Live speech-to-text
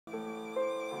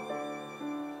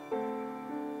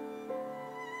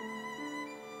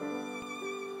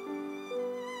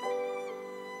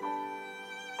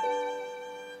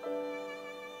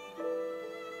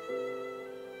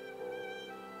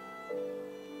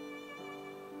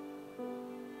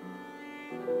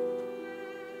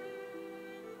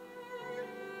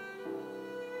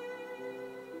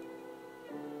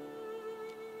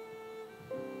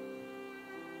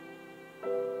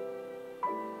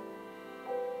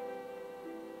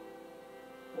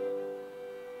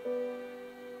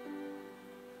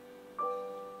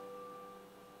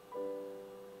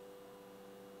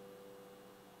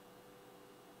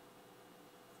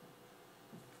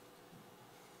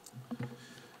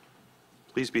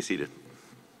Please be seated.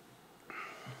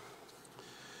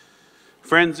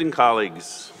 Friends and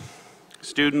colleagues,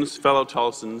 students, fellow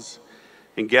Tulsans,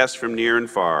 and guests from near and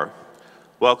far,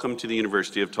 welcome to the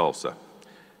University of Tulsa.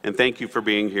 And thank you for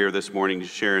being here this morning to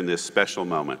share in this special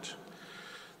moment,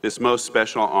 this most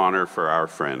special honor for our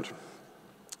friend.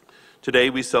 Today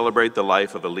we celebrate the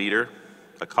life of a leader,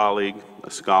 a colleague, a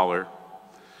scholar,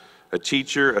 a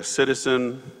teacher, a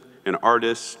citizen, an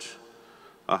artist,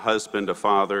 a husband, a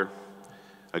father,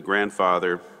 a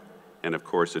grandfather, and of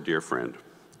course, a dear friend,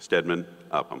 Steadman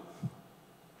Upham.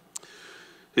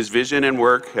 His vision and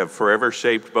work have forever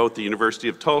shaped both the University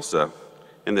of Tulsa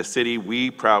and the city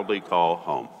we proudly call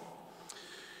home.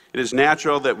 It is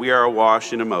natural that we are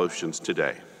awash in emotions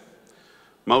today.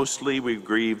 Mostly we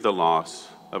grieve the loss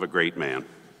of a great man.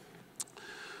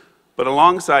 But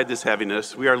alongside this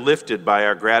heaviness, we are lifted by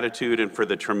our gratitude and for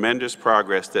the tremendous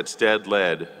progress that Stead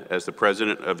led as the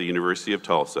president of the University of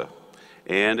Tulsa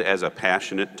and as a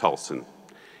passionate Tulsan,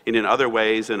 and in other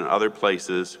ways and in other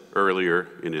places earlier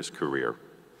in his career.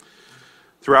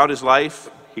 Throughout his life,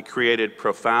 he created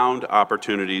profound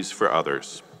opportunities for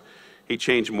others. He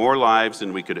changed more lives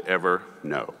than we could ever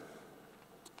know.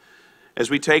 As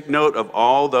we take note of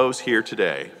all those here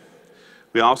today,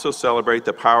 we also celebrate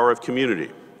the power of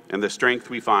community and the strength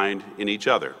we find in each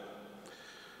other.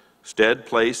 Stead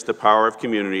placed the power of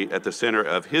community at the center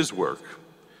of his work,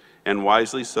 and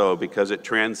wisely so because it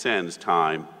transcends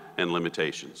time and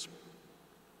limitations.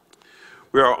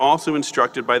 We are also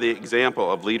instructed by the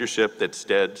example of leadership that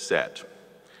Stead set,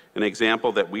 an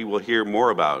example that we will hear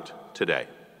more about today.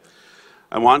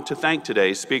 I want to thank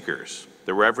today's speakers,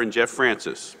 the Reverend Jeff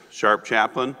Francis, Sharp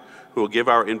Chaplain, who will give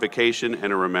our invocation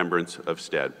and a remembrance of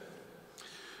Stead.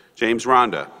 James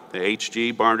Rhonda, the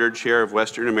H.G. Barnard Chair of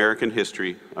Western American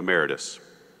History, Emeritus.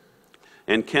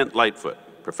 And Kent Lightfoot,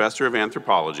 Professor of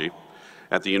Anthropology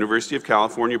at the University of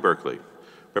California, Berkeley.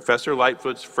 Professor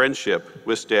Lightfoot's friendship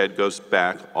with Stead goes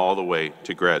back all the way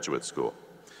to graduate school.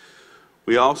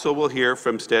 We also will hear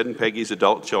from Stead and Peggy's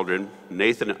adult children,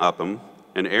 Nathan Upham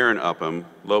and Aaron Upham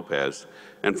Lopez,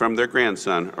 and from their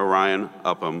grandson, Orion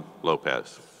Upham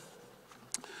Lopez.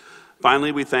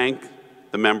 Finally, we thank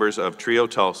the members of Trio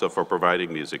Tulsa for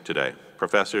providing music today.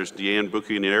 Professors Deanne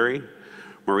Bucchianeri,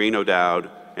 Maureen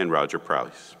O'Dowd, and Roger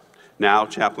Price. Now,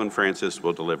 Chaplain Francis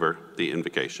will deliver the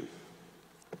invocation.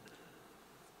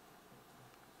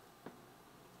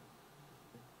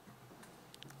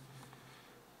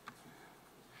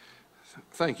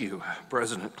 Thank you,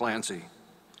 President Clancy.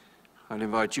 I'd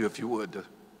invite you, if you would, to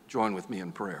join with me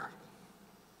in prayer.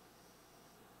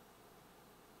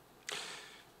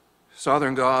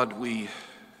 Sovereign God, we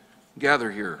gather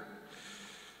here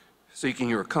seeking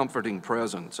your comforting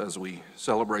presence as we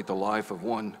celebrate the life of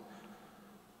one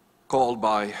called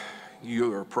by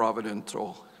your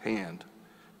providential hand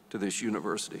to this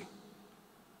university,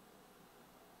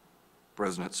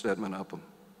 President Steadman Upham.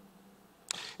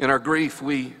 In our grief,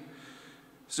 we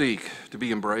seek to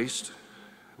be embraced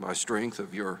by strength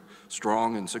of your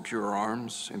strong and secure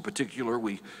arms. In particular,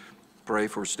 we pray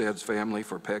for Stead's family,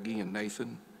 for Peggy and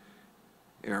Nathan,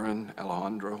 Aaron,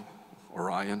 Alejandro,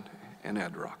 Orion, and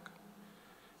Edrock,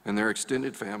 and their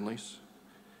extended families.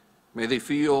 May they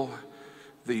feel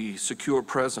the secure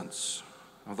presence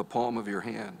of the palm of your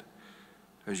hand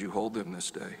as you hold them this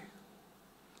day.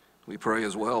 We pray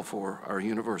as well for our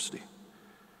university,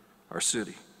 our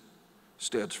city,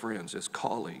 Stead's friends, as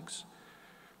colleagues,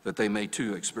 that they may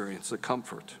too experience the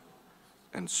comfort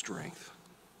and strength.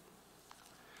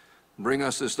 Bring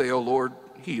us this day, O Lord,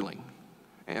 healing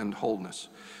and wholeness.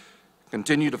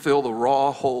 Continue to fill the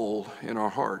raw hole in our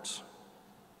hearts.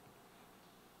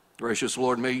 Gracious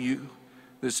Lord, may you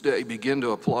this day begin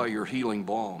to apply your healing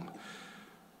balm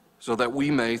so that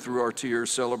we may, through our tears,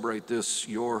 celebrate this,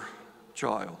 your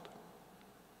child.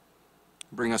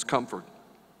 Bring us comfort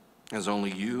as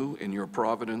only you in your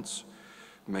providence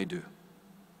may do.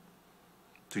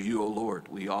 To you, O Lord,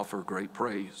 we offer great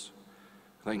praise,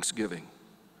 thanksgiving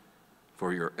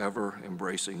for your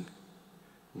ever-embracing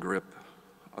grip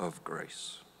of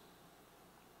grace.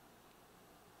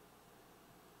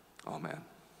 Amen.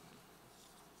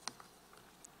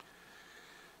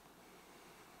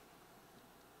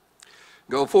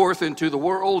 Go forth into the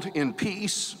world in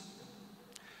peace,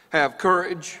 have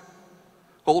courage,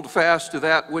 hold fast to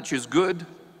that which is good,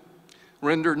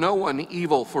 render no one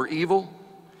evil for evil,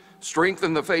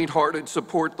 strengthen the faint-hearted,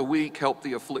 support the weak, help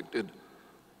the afflicted,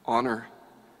 honor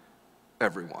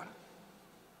everyone.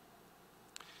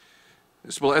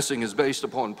 This blessing is based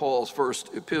upon Paul's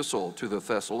first epistle to the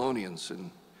Thessalonians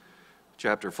in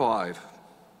chapter 5.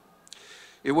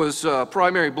 It was a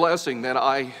primary blessing that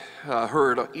I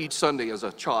heard each Sunday as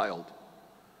a child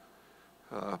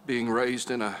being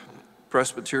raised in a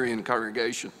Presbyterian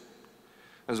congregation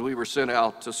as we were sent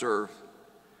out to serve.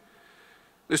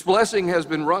 This blessing has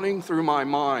been running through my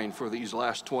mind for these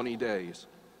last 20 days.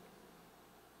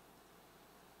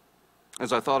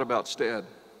 As I thought about Stead,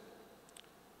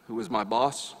 who was my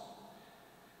boss,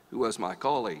 who was my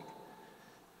colleague,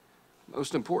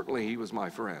 most importantly, he was my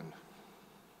friend.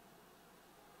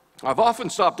 I've often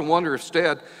stopped to wonder if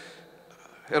Stead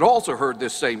had also heard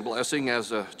this same blessing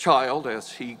as a child,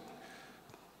 as he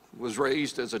was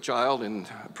raised as a child in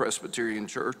a Presbyterian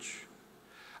church.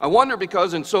 I wonder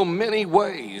because in so many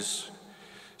ways,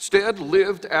 Stead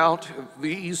lived out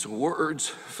these words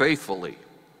faithfully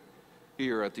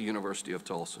here at the University of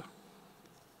Tulsa.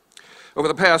 Over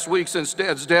the past week since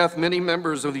Stead's death, many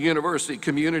members of the university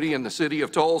community in the city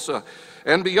of Tulsa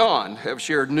and beyond have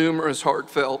shared numerous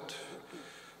heartfelt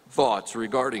thoughts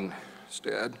regarding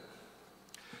Stead.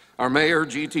 Our mayor,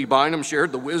 G.T. Bynum,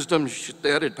 shared the wisdom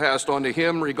Stead had passed on to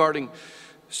him regarding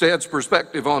Stead's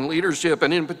perspective on leadership,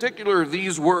 and in particular,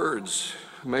 these words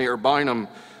Mayor Bynum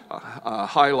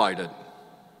highlighted.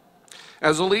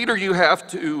 As a leader, you have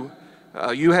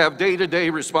day-to-day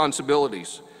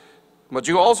responsibilities, but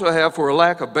you also have, for a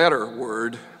lack of a better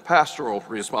word, pastoral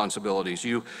responsibilities.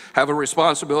 You have a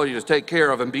responsibility to take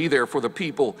care of and be there for the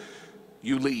people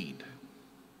you lead.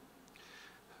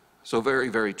 So very,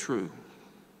 very true.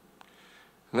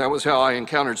 And that was how I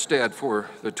encountered Stead for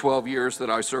the 12 years that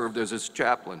I served as his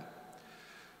chaplain.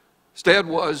 Stead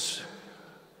was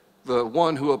the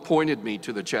one who appointed me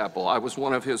to the chapel. I was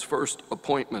one of his first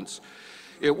appointments.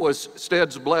 It was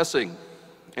Stead's blessing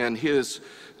and his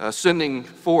sending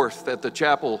forth that the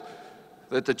chapel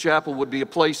would be a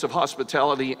place of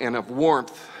hospitality and of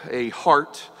warmth, a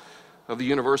heart of the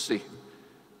university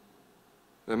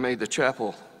that made the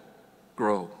chapel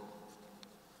grow.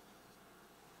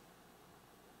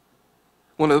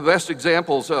 One of the best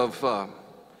examples of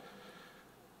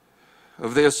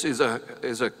this is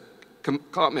a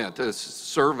comment, a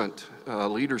servant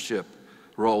leadership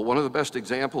role. One of the best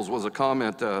examples was a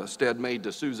comment Stead made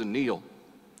to Susan Neal,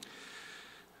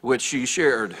 which she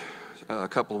shared a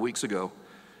couple of weeks ago.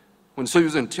 When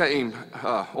Susan came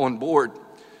on board,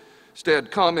 Stead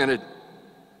commented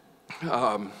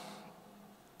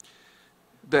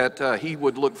that he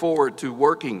would look forward to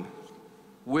working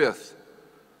with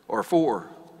or for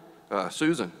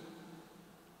Susan.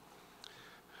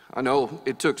 I know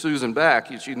it took Susan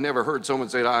back. She'd never heard someone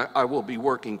say, I will be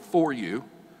working for you.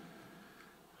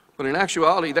 But in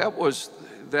actuality, that was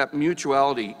that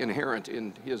mutuality inherent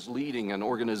in his leading an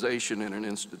organization and an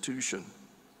institution.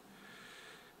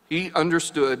 He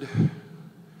understood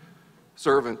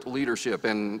servant leadership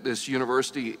and this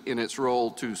university in its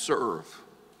role to serve.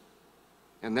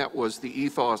 And that was the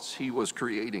ethos he was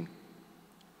creating.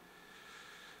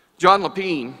 John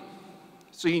Lapine,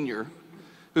 Sr.,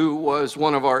 who was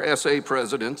one of our SA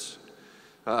presidents,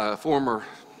 former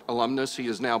alumnus, he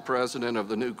is now president of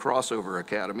the new Crossover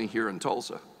Academy here in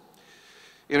Tulsa.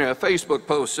 In a Facebook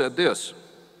post said this: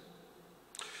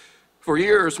 "For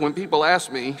years, when people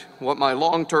ask me what my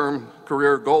long-term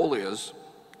career goal is,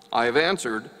 I have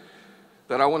answered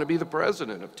that I want to be the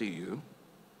president of TU.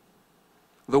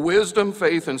 The wisdom,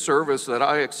 faith, and service that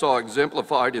I saw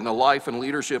exemplified in the life and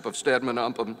leadership of Steadman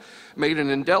Upham made an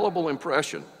indelible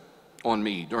impression on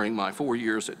me during my 4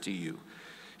 years at TU.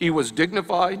 He was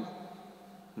dignified,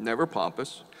 never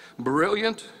pompous,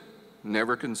 brilliant,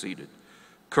 never conceited,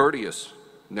 courteous,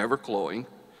 never cloying,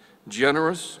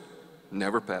 generous,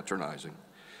 never patronizing.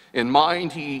 In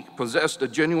mind, he possessed a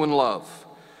genuine love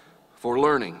for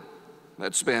learning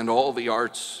that spanned all the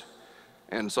arts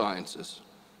and sciences.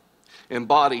 In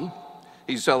body,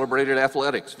 he celebrated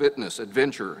athletics, fitness,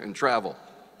 adventure, and travel.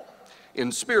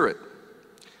 In spirit,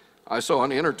 I saw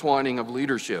an intertwining of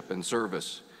leadership and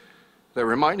service that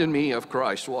reminded me of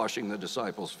Christ washing the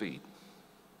disciples' feet.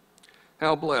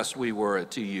 How blessed we were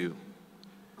at TU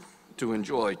to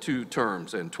enjoy 2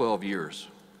 terms and 12 years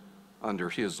under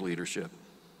his leadership."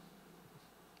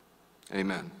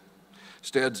 Amen.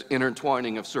 Stead's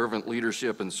intertwining of servant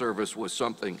leadership and service was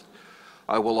something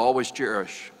I will always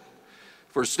cherish.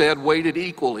 For Stead weighted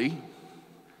equally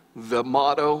the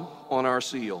motto on our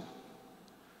seal: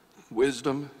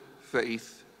 wisdom,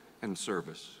 faith, and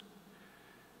service.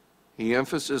 The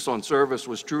emphasis on service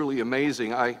was truly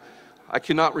amazing. I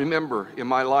cannot remember in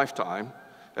my lifetime,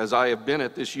 as I have been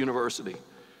at this university,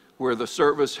 where the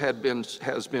service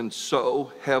has been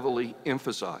so heavily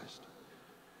emphasized.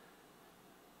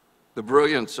 The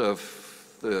brilliance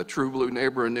of the True Blue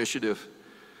Neighbor Initiative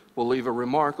will leave a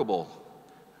remarkable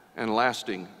and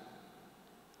lasting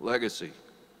legacy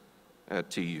at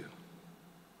TU.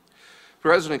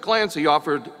 President Clancy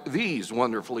offered these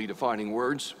wonderfully defining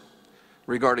words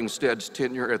regarding Stead's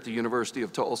tenure at the University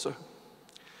of Tulsa.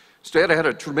 Stead had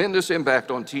a tremendous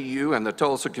impact on TU and the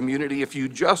Tulsa community. If you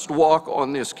just walk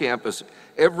on this campus,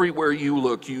 everywhere you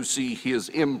look, you see his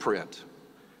imprint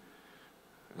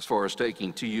as far as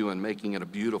taking TU and making it a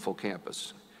beautiful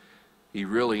campus. He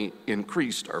really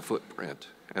increased our footprint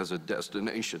as a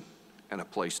destination and a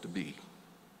place to be.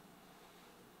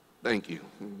 Thank you.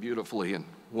 Beautifully and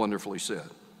wonderfully said.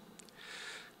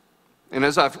 And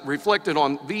as I've reflected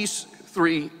on these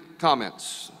three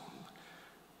comments,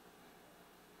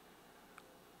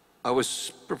 I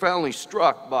was profoundly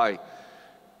struck by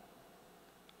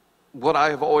what I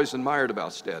have always admired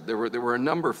about Stead. There were a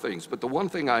number of things, but the one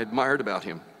thing I admired about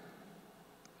him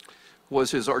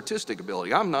was his artistic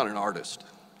ability. I'm not an artist.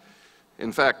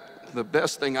 In fact, the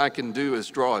best thing I can do is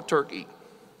draw a turkey,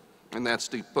 and that's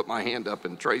to put my hand up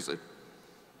and trace it.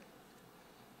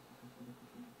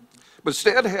 But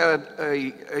Stead had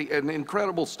an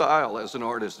incredible style as an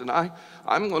artist, and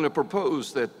I'm going to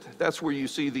propose that that's where you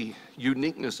see the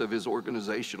uniqueness of his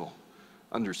organizational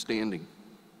understanding.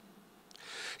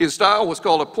 His style was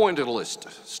called a pointillist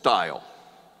style.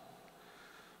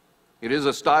 It is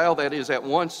a style that is at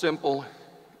once simple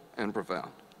and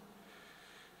profound.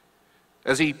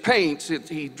 As he paints,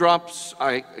 he drops,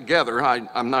 I gather,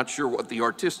 I'm not sure what the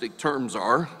artistic terms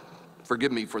are,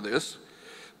 forgive me for this,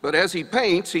 but as he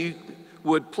paints, he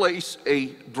would place a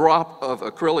drop of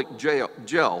acrylic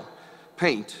gel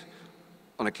paint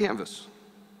on a canvas.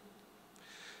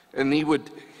 And he would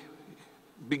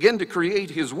begin to create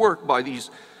his work by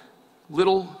these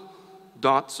little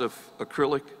dots of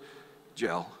acrylic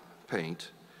gel paint.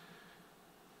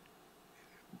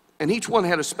 And each one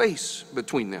had a space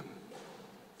between them.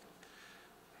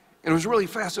 And it was really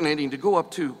fascinating to go up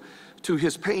to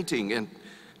his painting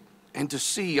and to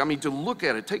see, to look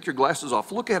at it, take your glasses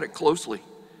off, look at it closely,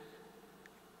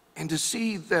 and to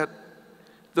see that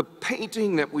the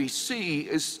painting that we see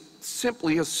is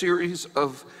simply a series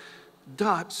of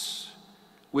dots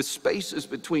with spaces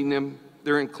between them.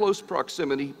 They're in close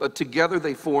proximity, but together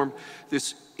they form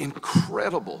this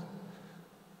incredible,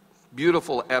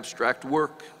 beautiful abstract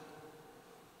work.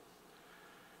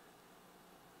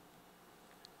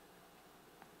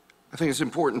 I think it's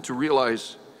important to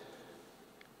realize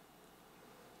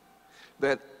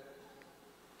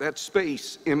that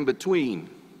space in between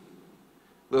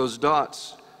those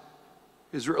dots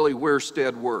is really where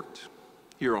Stead worked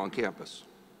here on campus.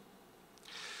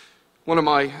 One of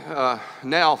my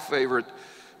now favorite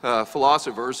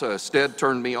philosophers, Stead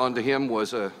turned me on to him,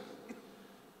 was a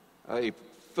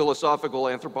philosophical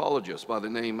anthropologist by the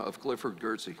name of Clifford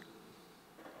Geertz.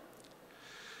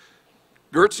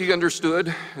 Geertz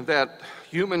understood that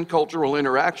human cultural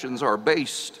interactions are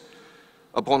based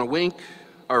upon a wink,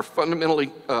 are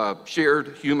fundamentally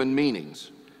shared human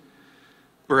meanings.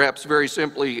 Perhaps very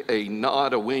simply, a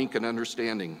nod, a wink, an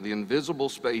understanding, the invisible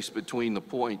space between the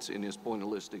points in his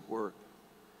pointillistic work.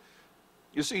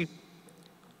 You see,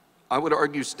 I would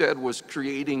argue Stead was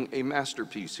creating a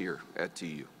masterpiece here at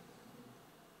TU.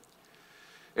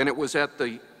 And it was at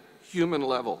the human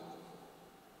level.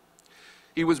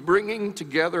 He was bringing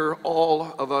together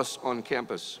all of us on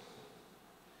campus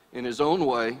in his own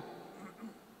way,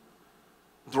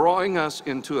 drawing us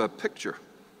into a picture.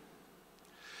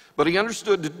 But he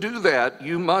understood to do that,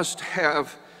 you must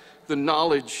have the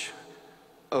knowledge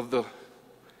of the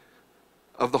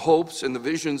hopes and the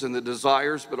visions and the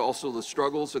desires, but also the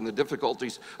struggles and the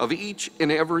difficulties of each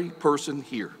and every person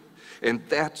here. And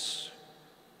that's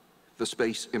the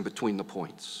space in between the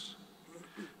points.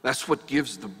 That's what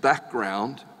gives the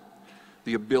background,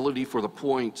 the ability for the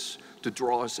points to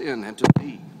draw us in and to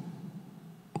be.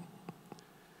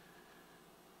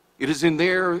 It is in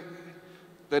there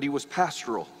that he was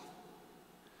pastoral.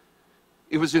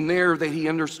 It was in there that he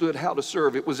understood how to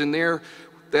serve. It was in there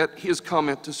that his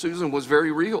comment to Susan was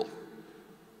very real.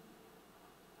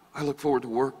 I look forward to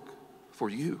work for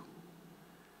you.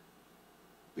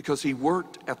 Because he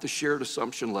worked at the shared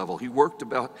assumption level. He worked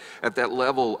about at that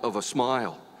level of a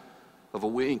smile, of a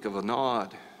wink, of a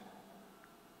nod.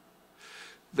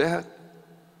 That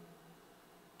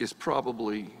is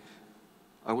probably,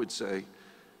 I would say,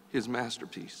 his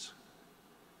masterpiece.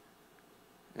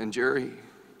 And Jerry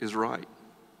is right.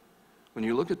 When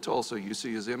you look at Tulsa, you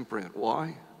see his imprint.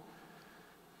 Why?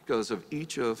 Because of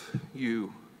each of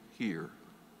you here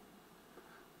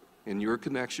and your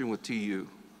connection with TU.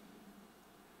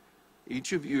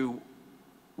 Each of you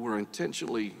were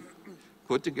intentionally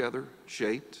put together,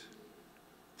 shaped,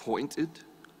 pointed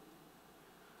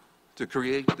to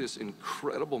create this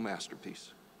incredible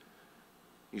masterpiece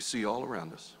you see all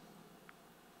around us.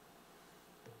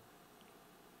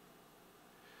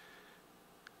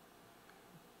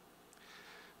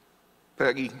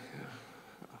 Peggy,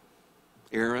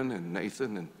 Aaron, and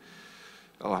Nathan, and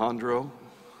Alejandro,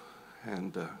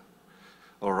 and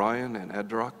Orion, and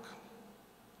Edrock.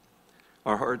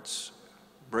 Our hearts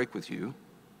break with you,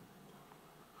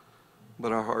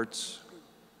 but our hearts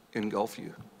engulf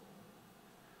you.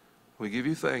 We give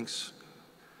you thanks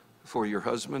for your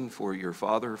husband, for your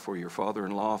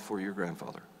father-in-law, for your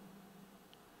grandfather.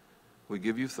 We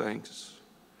give you thanks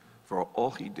for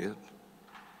all he did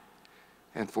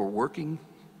and for working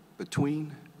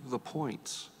between the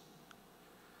points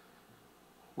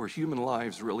where human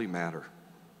lives really matter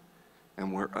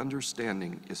and where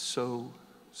understanding is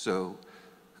so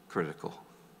critical.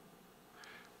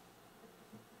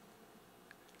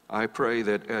 I pray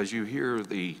that as you hear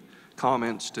the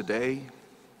comments today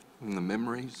and the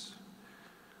memories,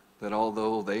 that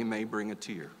although they may bring a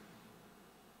tear,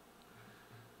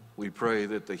 we pray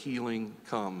that the healing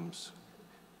comes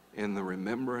in the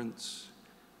remembrance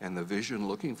and the vision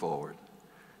looking forward,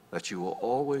 that you will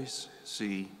always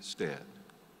see Stead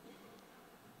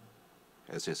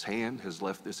as his hand has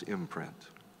left this imprint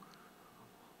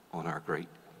on our great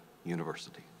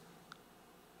university.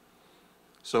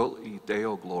 Soli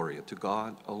Deo Gloria, to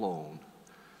God alone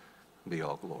be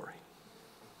all glory.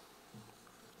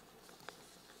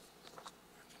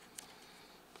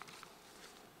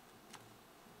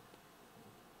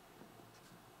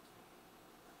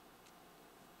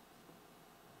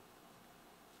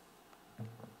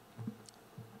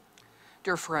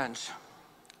 Dear friends,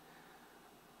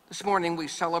 this morning we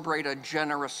celebrate a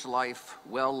generous life,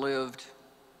 well lived,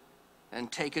 and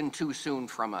taken too soon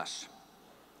from us.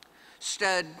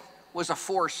 Stead was a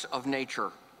force of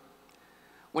nature.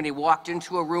 When he walked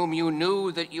into a room, you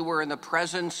knew that you were in the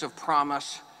presence of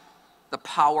promise, the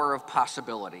power of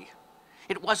possibility.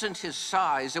 It wasn't his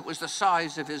size, it was the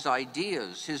size of his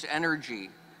ideas, his energy,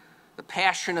 the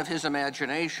passion of his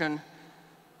imagination,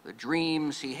 the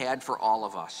dreams he had for all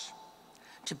of us.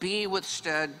 To be with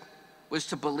Stead was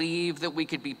to believe that we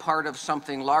could be part of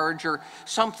something larger,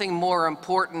 something more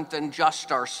important than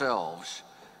just ourselves.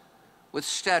 With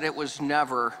Stead, it was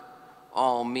never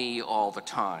all me all the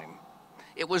time.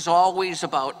 It was always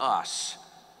about us,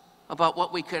 about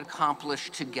what we could accomplish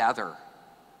together.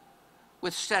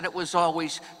 With Stead, it was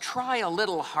always try a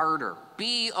little harder,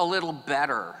 be a little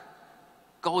better,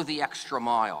 go the extra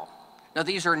mile. Now,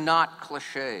 these are not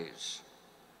cliches.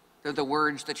 They're the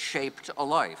words that shaped a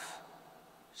life,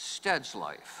 Stead's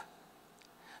life.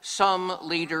 Some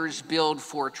leaders build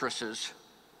fortresses,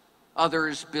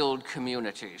 others build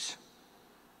communities.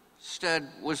 Stead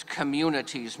was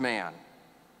community's man.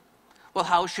 Well,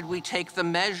 how should we take the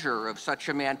measure of such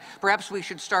a man? Perhaps we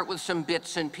should start with some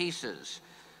bits and pieces.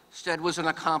 Stead was an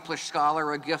accomplished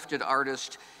scholar, a gifted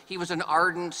artist. He was an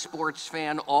ardent sports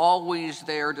fan, always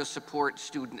there to support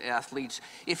student athletes.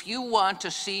 If you want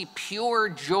to see pure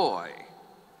joy,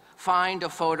 find a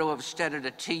photo of Stead at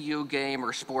a TU game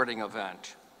or sporting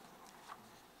event.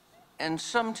 And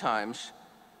sometimes,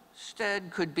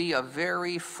 Stead could be a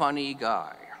very funny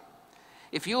guy.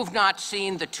 If you've not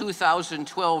seen the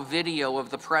 2012 video of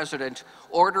the president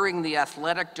ordering the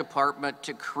athletic department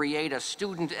to create a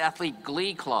student-athlete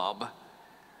glee club,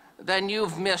 then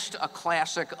you've missed a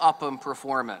classic Upham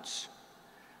performance.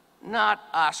 Not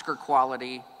Oscar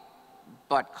quality,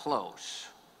 but close.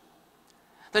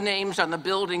 The names on the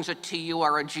buildings at TU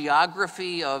are a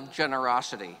geography of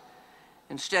generosity.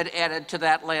 Instead, added to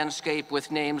that landscape with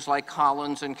names like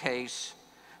Collins and Case,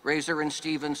 Razor and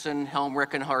Stevenson,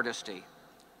 Helmrich and Hardesty.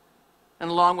 And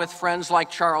along with friends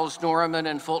like Charles Norman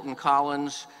and Fulton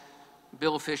Collins,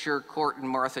 Bill Fisher, Court and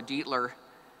Martha Dietler,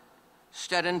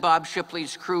 Stead and Bob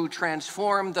Shipley's crew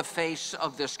transformed the face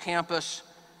of this campus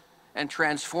and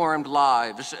transformed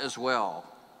lives as well.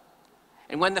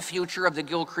 And when the future of the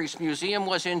Gilcrease Museum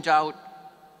was in doubt,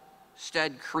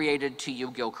 Stead created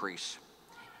TU Gilcrease.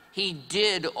 He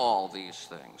did all these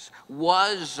things,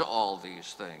 was all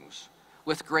these things,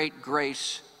 with great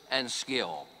grace and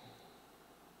skill.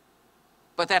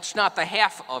 But that's not the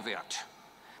half of it,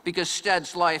 because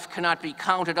Stead's life cannot be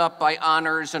counted up by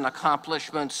honors and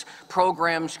accomplishments,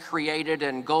 programs created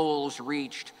and goals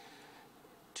reached.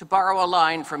 To borrow a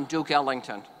line from Duke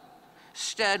Ellington,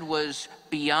 Stead was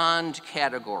beyond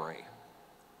category.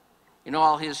 In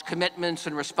all his commitments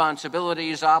and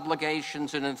responsibilities,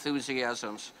 obligations and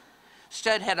enthusiasms,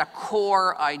 Stead had a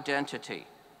core identity,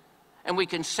 and we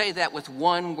can say that with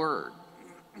one word.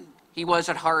 He was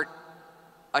at heart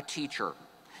a teacher.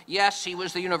 Yes, he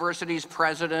was the university's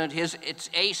president, its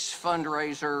ACE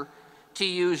fundraiser,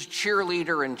 TU's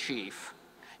cheerleader in chief.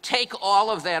 Take all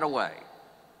of that away,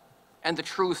 and the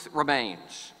truth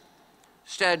remains.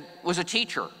 Stead was a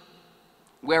teacher.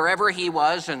 Wherever he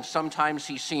was, and sometimes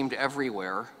he seemed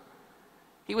everywhere,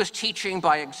 he was teaching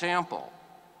by example.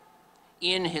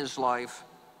 In his life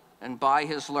and by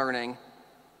his learning,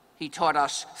 he taught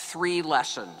us 3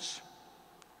 lessons.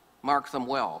 Mark them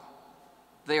well.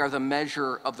 They are the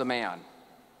measure of the man.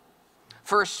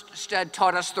 First, Stead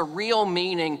taught us the real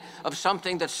meaning of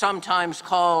something that's sometimes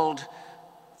called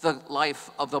the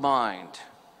life of the mind,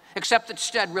 except that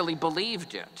Stead really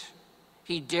believed it.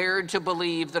 He dared to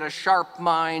believe that a sharp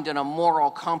mind and a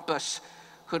moral compass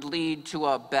could lead to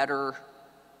a better,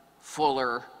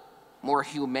 fuller, more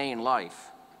humane life,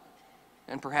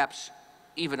 and perhaps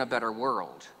even a better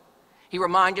world. He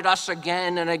reminded us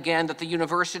again and again that the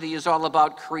university is all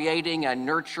about creating and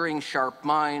nurturing sharp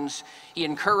minds. He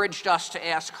encouraged us to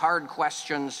ask hard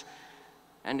questions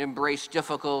and embrace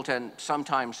difficult and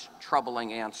sometimes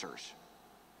troubling answers.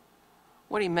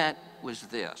 What he meant was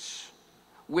this: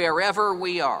 wherever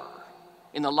we are,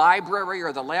 in the library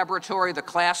or the laboratory, the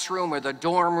classroom or the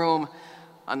dorm room,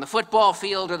 on the football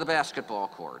field or the basketball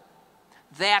court,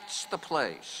 that's the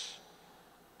place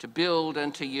to build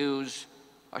and to use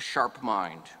a sharp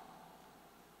mind.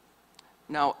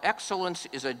 Now, excellence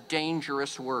is a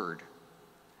dangerous word,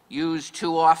 used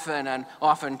too often and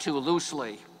often too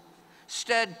loosely.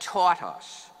 Stead taught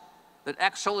us that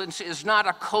excellence is not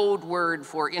a code word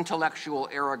for intellectual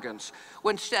arrogance.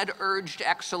 When Stead urged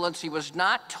excellence, he was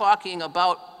not talking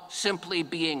about simply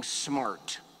being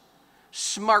smart.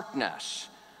 Smartness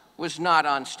was not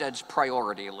on Stead's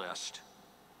priority list.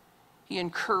 He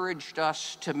encouraged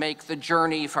us to make the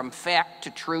journey from fact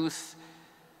to truth,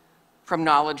 from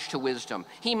knowledge to wisdom.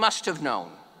 He must have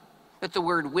known that the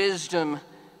word wisdom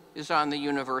is on the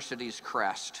university's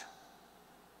crest.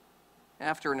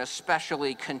 After an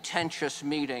especially contentious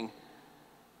meeting,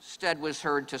 Stead was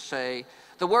heard to say,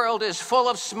 "The world is full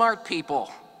of smart people.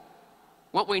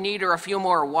 What we need are a few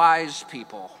more wise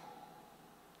people."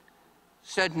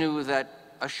 Stead knew that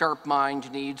a sharp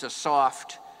mind needs a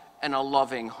soft and a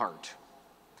loving heart.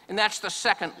 And that's the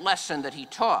second lesson that he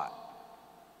taught.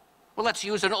 Well, let's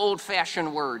use an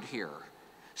old-fashioned word here.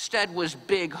 Stead was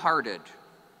big-hearted.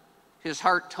 His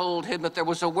heart told him that there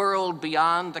was a world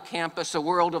beyond the campus, a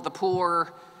world of the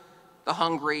poor, the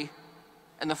hungry,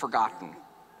 and the forgotten.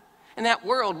 And that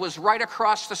world was right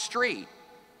across the street.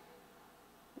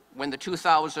 When the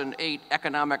 2008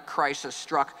 economic crisis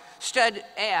struck, Stead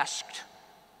asked,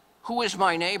 "Who is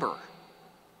my neighbor?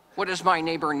 What does my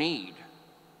neighbor need?"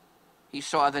 He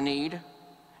saw the need,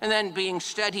 and then being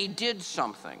Stead, he did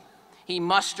something. He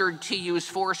mustered TU's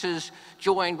forces,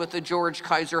 joined with the George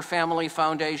Kaiser Family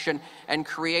Foundation, and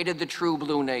created the True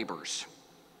Blue Neighbors.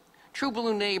 True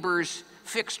Blue Neighbors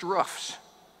fixed roofs.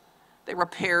 They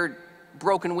repaired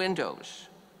broken windows.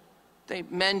 They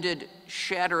mended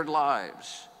shattered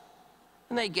lives.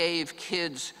 And they gave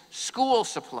kids school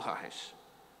supplies.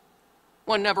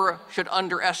 One never should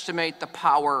underestimate the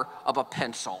power of a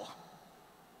pencil.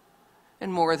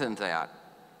 And more than that,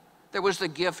 there was the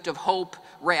gift of hope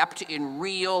wrapped in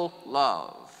real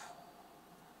love.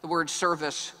 The word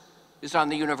service is on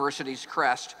the university's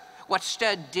crest. What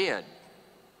Stead did,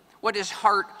 what his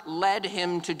heart led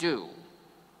him to do,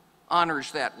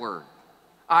 honors that word.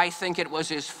 I think it was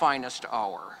his finest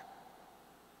hour.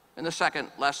 And the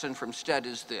second lesson from Stead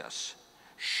is this: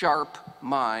 sharp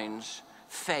minds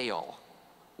fail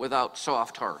without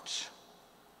soft hearts.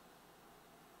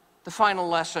 The final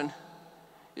lesson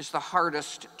is the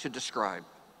hardest to describe.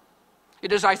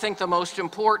 It is, I think, the most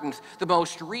important, the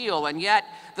most real, and yet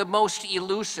the most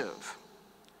elusive.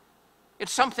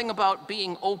 It's something about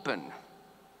being open,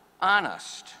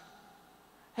 honest,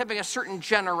 having a certain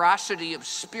generosity of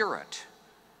spirit.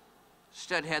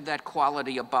 Stead had that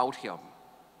quality about him.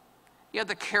 He had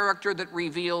the character that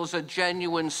reveals a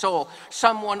genuine soul,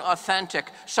 someone authentic,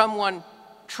 someone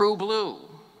true blue.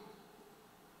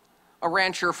 A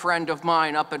rancher friend of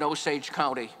mine up in Osage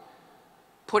County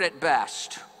put it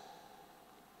best.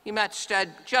 He met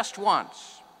Stead just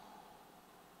once.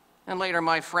 And later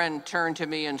my friend turned to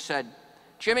me and said,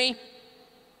 "Jimmy,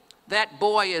 that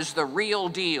boy is the real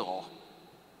deal."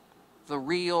 The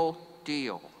real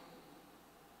deal.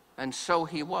 And so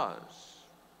he was.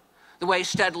 The way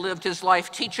Stead lived his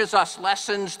life teaches us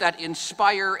lessons that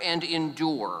inspire and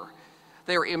endure.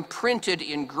 They're imprinted,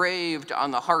 engraved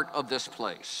on the heart of this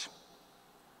place.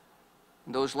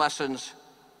 And those lessons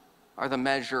are the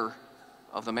measure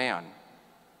of the man.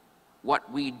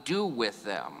 What we do with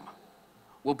them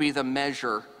will be the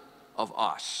measure of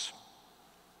us.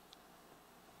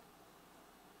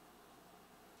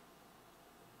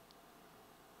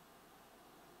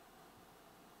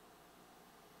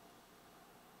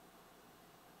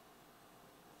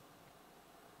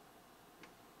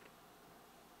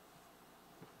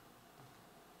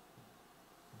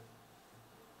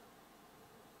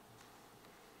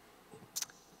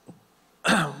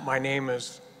 My name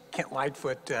is Kent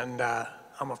Lightfoot, and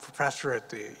I'm a professor at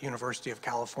the University of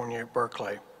California at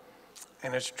Berkeley.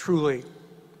 And it's truly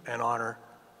an honor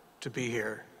to be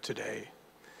here today.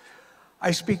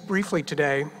 I speak briefly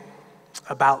today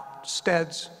about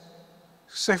Stead's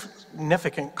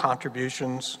significant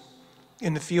contributions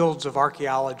in the fields of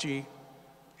archaeology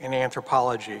and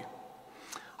anthropology.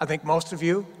 I think most of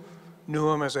you knew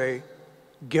him as a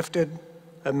gifted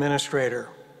administrator,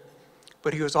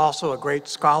 but he was also a great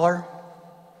scholar,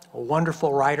 a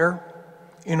wonderful writer,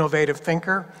 innovative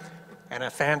thinker, and a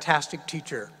fantastic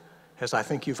teacher, as I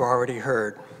think you've already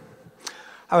heard.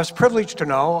 I was privileged to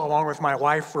know, along with my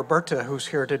wife, Roberta, who's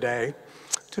here today,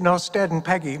 to know Stead and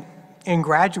Peggy in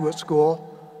graduate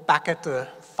school back at the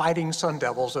Fighting Sun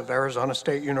Devils of Arizona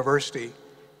State University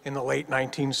in the late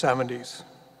 1970s.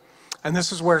 And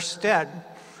this is where Stead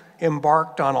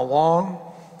embarked on a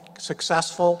long,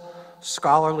 successful,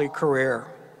 scholarly career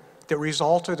that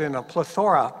resulted in a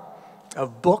plethora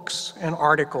of books and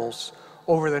articles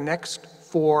over the next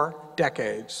 4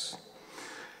 decades.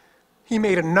 He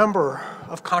made a number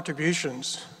of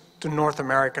contributions to North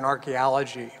American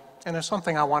archaeology, and there's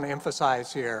something I want to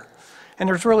emphasize here. And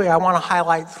I want to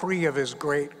highlight 3 of his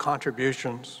great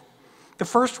contributions. The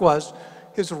first was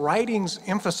his writings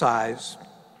emphasized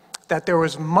that there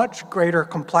was much greater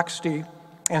complexity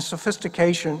and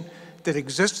sophistication that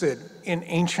existed in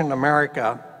ancient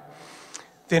America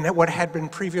than what had been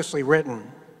previously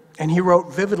written. And he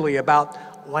wrote vividly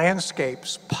about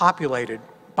landscapes populated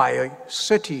by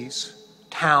cities,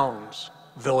 towns,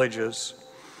 villages,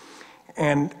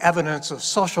 and evidence of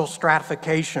social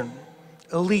stratification,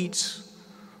 elites,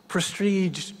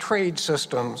 prestige trade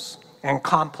systems, and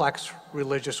complex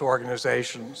religious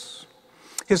organizations.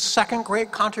 His second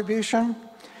great contribution,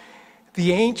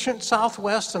 the ancient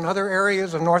Southwest and other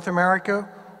areas of North America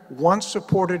once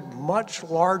supported much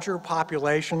larger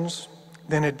populations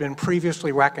than had been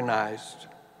previously recognized.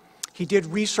 He did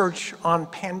research on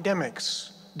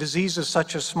pandemics, diseases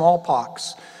such as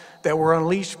smallpox, that were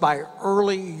unleashed by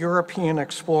early European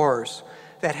explorers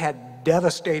that had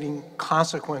devastating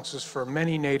consequences for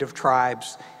many native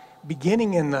tribes,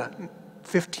 beginning in the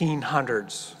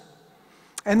 1500s.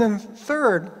 And then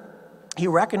third, he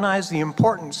recognized the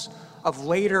importance of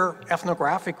later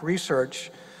ethnographic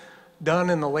research done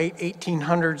in the late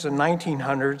 1800s and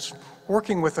 1900s,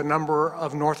 working with a number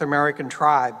of North American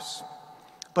tribes.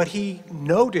 But he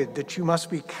noted that you must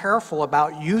be careful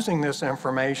about using this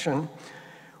information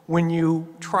when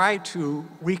you try to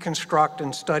reconstruct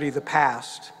and study the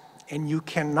past. And you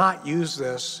cannot use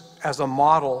this as a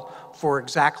model for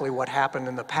exactly what happened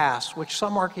in the past, which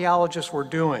some archaeologists were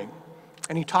doing.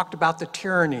 And he talked about the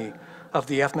tyranny of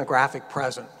the ethnographic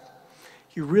present.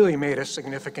 He really made a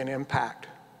significant impact.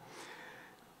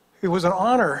 It was an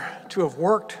honor to have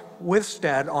worked with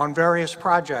Stead on various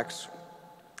projects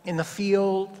in the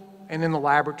field and in the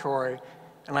laboratory,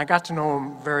 and I got to know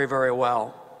him very, very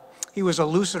well. He was a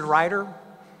lucid writer,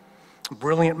 a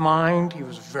brilliant mind. He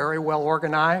was very well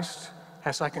organized,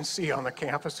 as I can see on the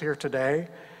campus here today.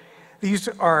 These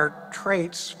are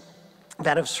traits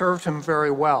that have served him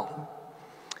very well.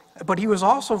 But he was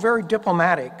also very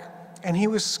diplomatic, and he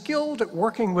was skilled at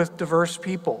working with diverse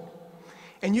people.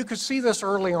 And you could see this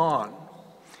early on.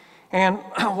 And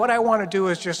what I want to do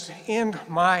is just end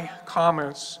my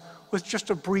comments with just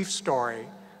a brief story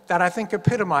that I think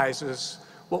epitomizes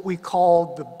what we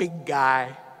call the big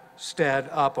guy, Stead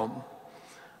Upham.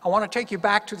 I want to take you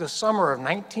back to the summer of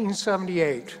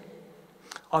 1978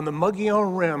 on the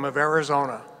Mogollon Rim of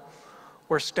Arizona,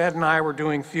 where Stead and I were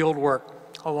doing field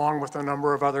work along with a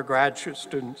number of other graduate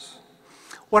students.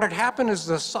 What had happened is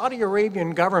the Saudi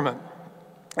Arabian government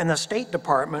and the State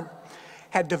Department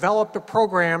had developed a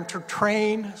program to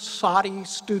train Saudi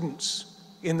students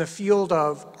in the field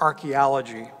of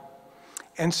archaeology.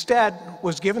 And Stead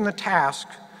was given the task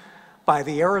by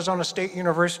the Arizona State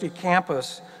University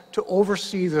campus to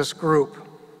oversee this group.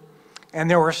 And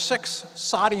there were 6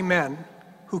 Saudi men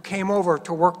who came over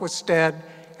to work with Stead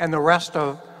and the rest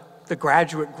of the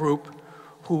graduate group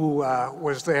who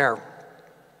was there.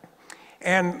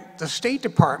 And the State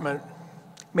Department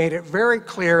made it very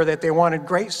clear that they wanted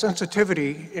great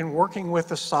sensitivity in working with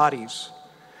the Saudis.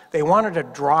 They wanted a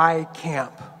dry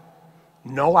camp.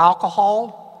 No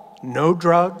alcohol, no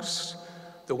drugs.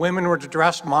 The women were to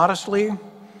dress modestly,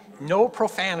 no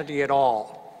profanity at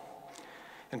all.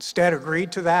 And Stead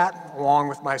agreed to that, along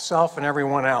with myself and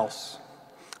everyone else.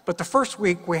 But the first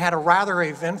week, we had a rather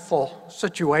eventful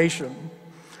situation.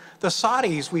 The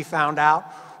Saudis, we found out,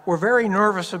 were very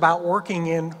nervous about working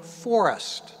in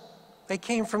forest. They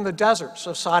came from the deserts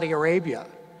of Saudi Arabia,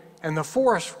 and the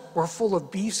forests were full of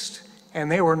beasts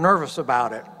and they were nervous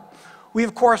about it.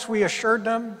 Of course, we assured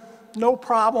them, no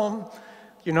problem.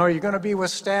 You know, you're going to be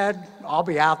with Stead. I'll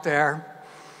be out there.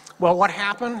 Well, what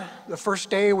happened? The first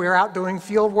day we were out doing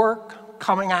field work,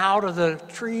 coming out of the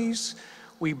trees,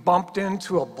 we bumped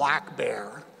into a black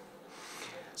bear.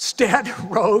 Stead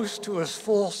rose to his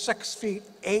full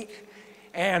 6'8",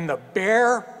 and the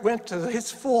bear went to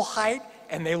his full height,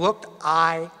 and they looked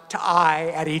eye to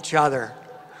eye at each other.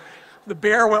 The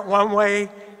bear went one way,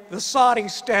 the Saudi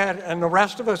Stead, and the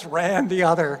rest of us ran the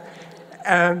other.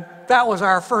 And that was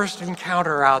our first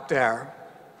encounter out there.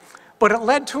 But it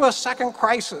led to a second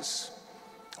crisis,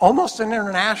 almost an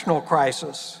international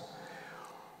crisis.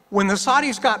 When the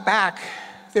Saudis got back,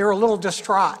 they were a little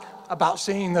distraught about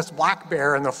seeing this black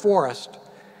bear in the forest.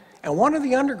 And one of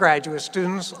the undergraduate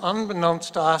students,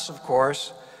 unbeknownst to us, of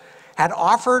course, had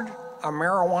offered a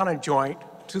marijuana joint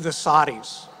to the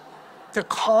Saudis to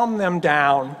calm them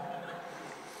down,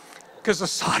 because the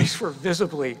Saudis were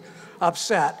visibly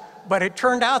upset. But it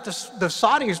turned out the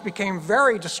Saudis became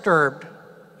very disturbed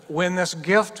when this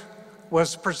gift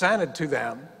was presented to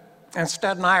them. And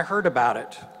Stead and I heard about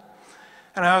it.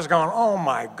 And I was going, oh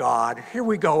my God, here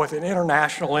we go with an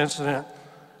international incident.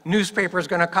 Newspaper's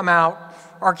gonna come out,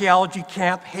 archaeology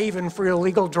camp, haven for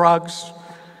illegal drugs,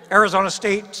 Arizona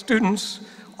State students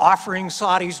offering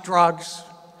Saudis drugs.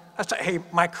 Hey,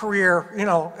 my career, you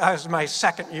know, that was my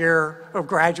second year of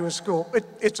graduate school.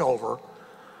 It's over.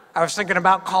 I was thinking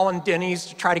about calling Denny's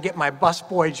to try to get my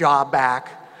busboy job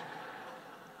back.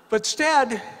 But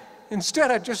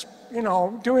instead of just, you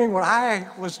know, doing what I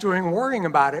was doing, worrying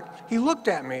about it, he looked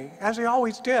at me, as he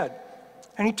always did,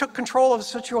 and he took control of the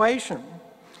situation.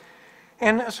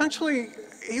 And essentially,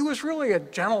 he was really a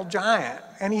gentle giant,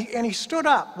 and he stood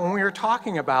up when we were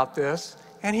talking about this,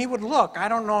 and he would look. I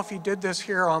don't know if he did this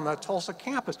here on the Tulsa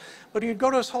campus, but he'd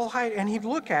go to his whole height and he'd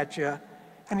look at you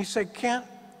and he'd say, Kent,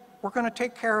 we're going to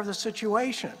take care of the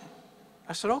situation.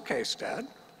 I said, okay, Stead.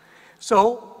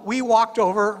 So we walked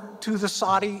over to the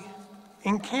Saudi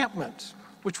encampment,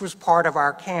 which was part of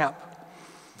our camp,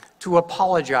 to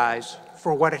apologize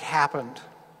for what had happened.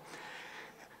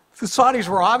 The Saudis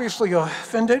were obviously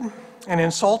offended and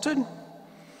insulted,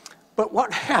 but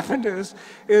what happened is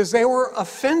they were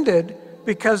offended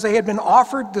because they had been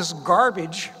offered this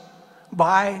garbage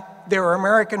by their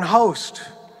American host.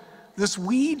 This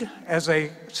weed, as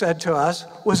they said to us,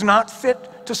 was not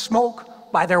fit to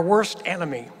smoke by their worst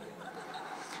enemy.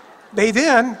 They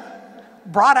then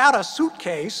brought out a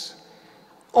suitcase,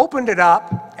 opened it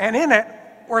up, and in it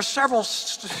were several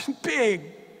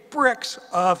big bricks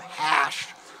of hash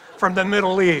from the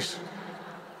Middle East.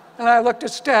 And I looked at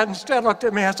Stead, and Stead looked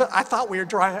at me, and I said, I thought we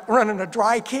were running a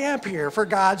dry camp here, for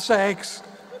God's sakes.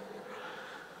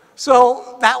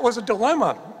 So that was a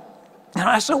dilemma. And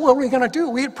I said, what are we going to do?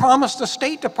 We had promised the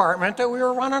State Department that we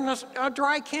were running a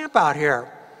dry camp out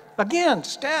here. Again,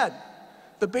 Stead,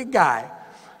 the big guy,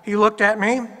 he looked at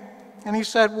me, and he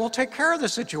said, we'll take care of the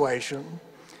situation.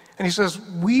 And he says,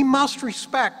 we must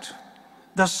respect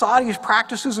the Saudis'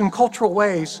 practices and cultural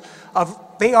ways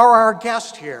they are our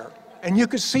guest here. And you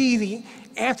could see the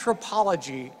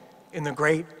anthropology in the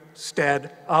great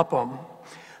Stead Upham.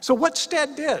 So what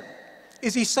Stead did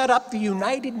is he set up the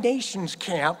United Nations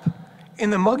camp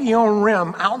in the Mogollon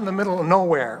Rim out in the middle of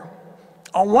nowhere.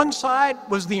 On one side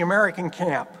was the American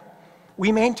camp.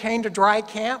 We maintained a dry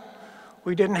camp.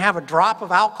 We didn't have a drop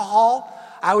of alcohol.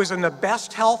 I was in the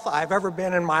best health I've ever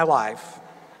been in my life.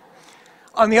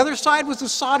 On the other side was the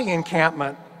Saudi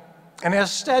encampment. And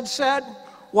as Stead said,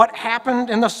 what happened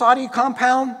in the Saudi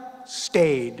compound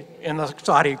stayed in the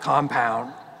Saudi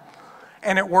compound.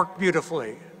 And it worked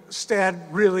beautifully. Stead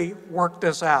really worked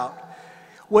this out.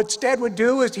 What Stead would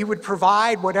do is he would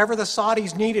provide whatever the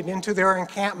Saudis needed into their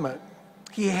encampment.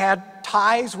 He had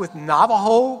ties with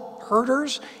Navajo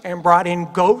herders and brought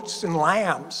in goats and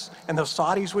lambs, and the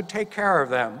Saudis would take care of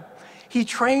them. He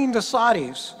trained the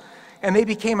Saudis, and they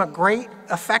became a great,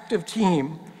 effective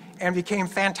team and became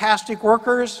fantastic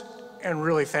workers and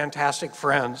really fantastic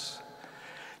friends.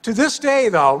 To this day,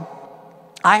 though,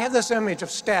 I have this image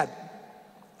of Stead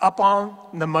up on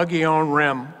the Mogollon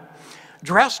Rim,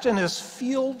 dressed in his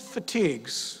field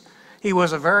fatigues. He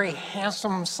was a very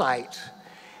handsome sight,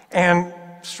 and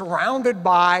surrounded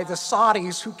by the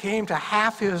Saudis who came to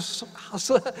half his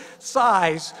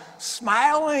size,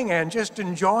 smiling and just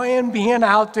enjoying being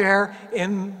out there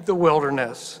in the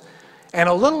wilderness. And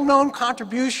a little-known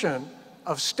contribution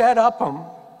of Stead Upham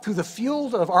to the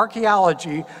field of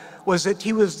archaeology was that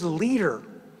he was the leader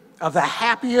of the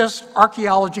happiest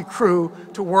archaeology crew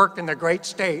to work in the great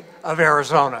state of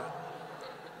Arizona.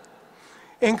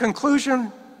 In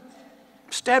conclusion,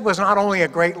 Stead was not only a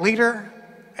great leader,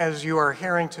 as you are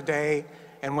hearing today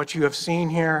and what you have seen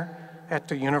here at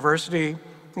the university,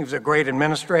 he was a great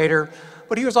administrator,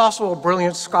 but he was also a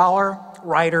brilliant scholar,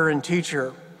 writer, and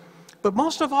teacher. But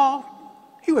most of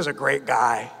all, he was a great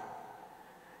guy.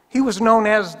 He was known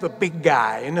as the big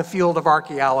guy in the field of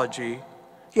archaeology.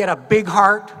 He had a big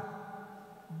heart,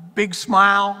 big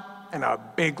smile, and a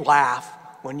big laugh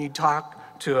when you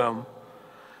talk to him.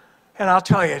 And I'll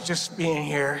tell you, just being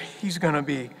here, he's going to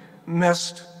be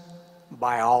missed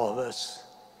by all of us,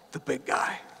 the big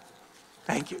guy.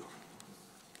 Thank you.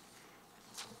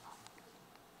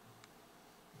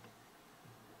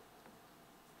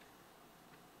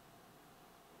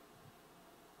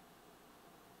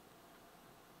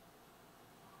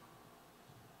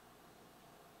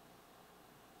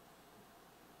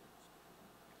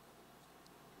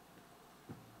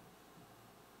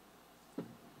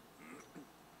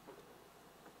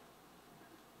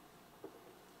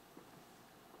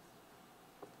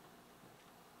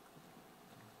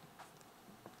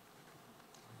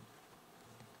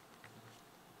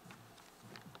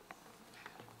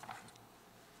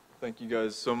 Thank you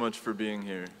guys so much for being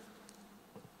here.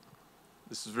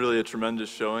 This is really a tremendous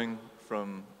showing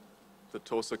from the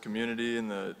Tulsa community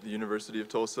and the University of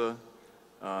Tulsa.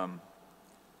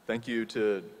 Thank you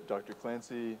to Dr.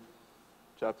 Clancy,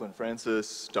 Chaplain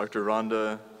Francis, Dr.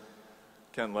 Rhonda,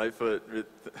 Kent Lightfoot.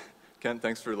 Kent,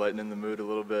 thanks for lightening the mood a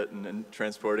little bit and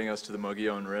transporting us to the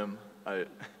Mogollon Rim. I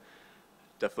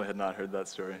definitely had not heard that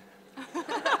story.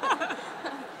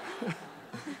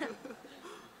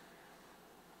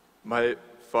 My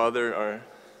father, our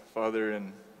father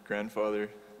and grandfather,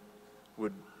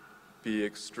 would be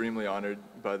extremely honored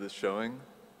by this showing.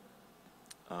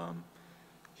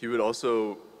 He would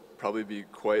also probably be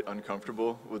quite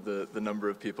uncomfortable with the number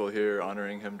of people here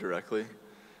honoring him directly.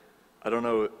 I don't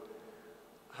know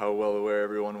how well aware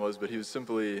everyone was, but he was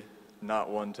simply not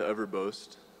one to ever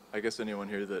boast. I guess anyone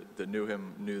here that knew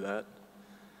him knew that.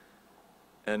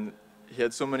 And he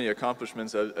had so many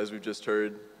accomplishments, as we've just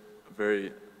heard, a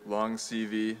very long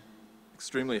CV,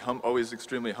 always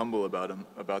extremely humble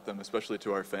about them, especially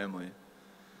to our family.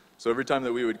 So every time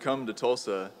that we would come to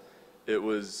Tulsa, it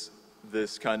was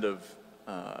this kind of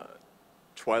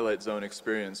Twilight Zone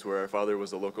experience where our father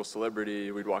was a local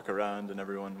celebrity. We'd walk around and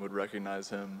everyone would recognize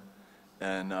him.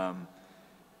 And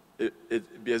it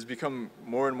has become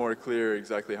more and more clear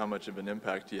exactly how much of an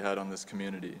impact he had on this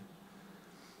community.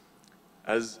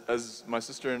 As my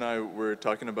sister and I were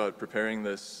talking about preparing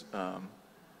this,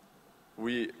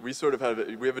 we sort of have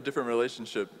a different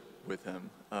relationship with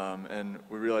him, and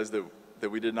we realized that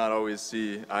we did not always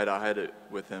see eye to eye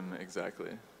with him exactly.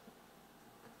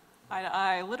 Eye to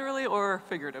eye, literally or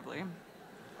figuratively?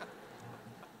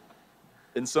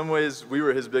 In some ways, we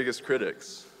were his biggest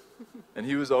critics, and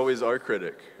he was always our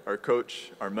critic, our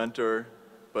coach, our mentor,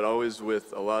 but always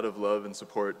with a lot of love and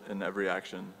support in every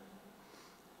action.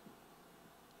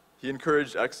 He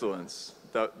encouraged excellence,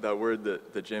 that word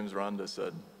that James Rhonda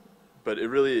said. But it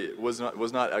really was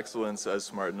not excellence as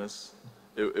smartness.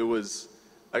 It was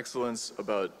excellence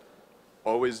about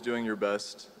always doing your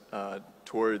best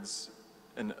towards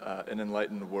an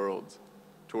enlightened world,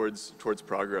 towards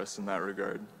progress in that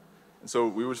regard. And so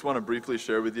we just want to briefly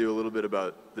share with you a little bit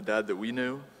about the dad that we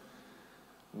knew,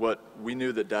 what we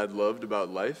knew that Dad loved about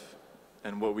life,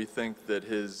 and what we think that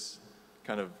his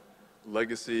kind of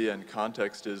legacy and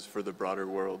context is for the broader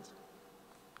world.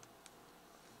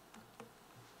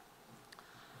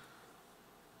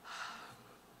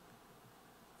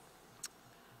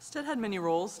 Stead had many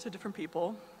roles to different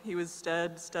people. He was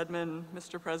Stead, Steadman,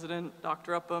 Mr. President,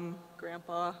 Dr. Upham,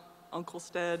 Grandpa, Uncle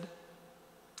Stead.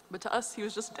 But to us, he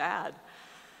was just Dad.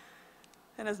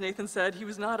 And as Nathan said, he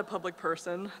was not a public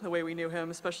person the way we knew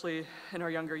him, especially in our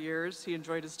younger years. He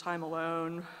enjoyed his time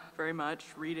alone very much,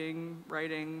 reading,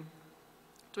 writing,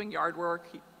 doing yard work.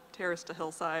 He terraced a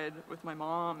hillside with my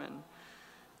mom and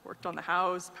worked on the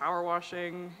house, power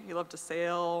washing. He loved to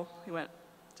sail. He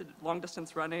did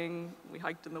long-distance running. We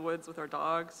hiked in the woods with our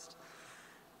dogs.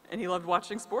 And he loved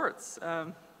watching sports.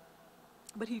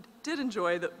 But he did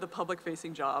enjoy the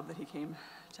public-facing job that he came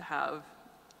to have.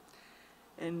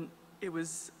 And it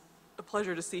was a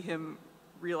pleasure to see him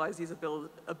realize these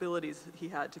abilities he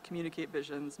had to communicate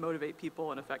visions, motivate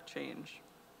people, and affect change.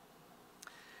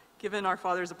 Given our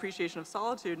father's appreciation of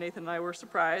solitude, Nathan and I were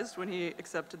surprised when he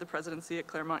accepted the presidency at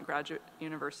Claremont Graduate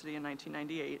University in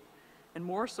 1998, and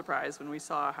more surprised when we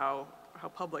saw how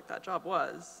public that job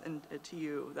was, and at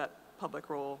TU, that public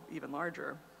role even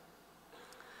larger.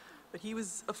 But he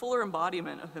was a fuller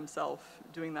embodiment of himself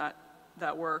doing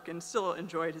that work, and still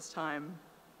enjoyed his time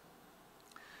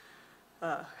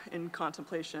in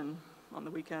contemplation on the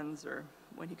weekends or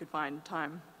when he could find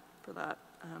time for that.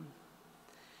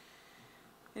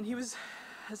 And he was,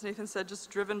 as Nathan said, just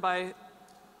driven by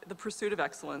the pursuit of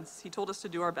excellence. He told us to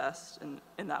do our best, and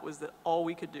that was all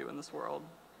we could do in this world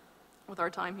with our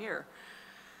time here.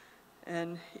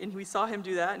 And we saw him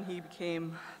do that, and he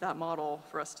became that model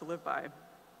for us to live by.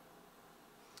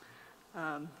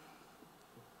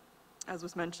 As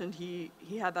was mentioned, he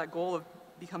had that goal of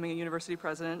becoming a university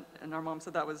president, and our mom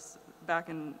said that was back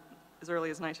in as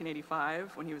early as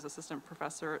 1985 when he was assistant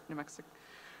professor at New Mexico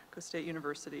State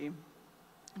University.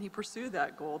 And he pursued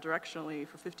that goal directionally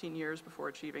for 15 years before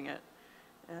achieving it.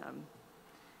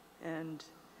 And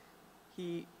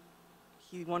he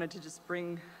wanted to just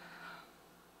bring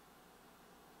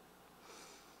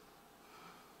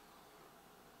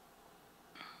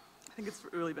I think it's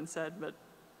really been said, but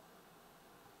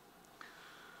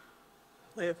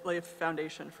lay a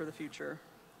foundation for the future.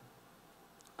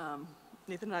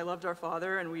 Nathan and I loved our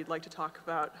father, and we'd like to talk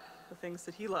about the things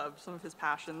that he loved, some of his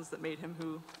passions that made him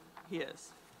who he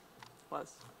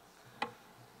was.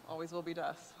 Always will be to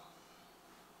us.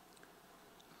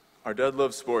 Our dad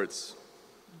loved sports.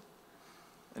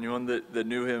 Anyone that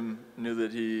knew him knew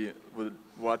that he would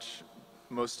watch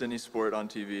most any sport on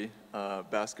TV,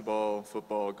 basketball,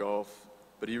 football, golf,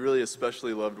 but he really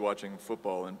especially loved watching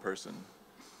football in person.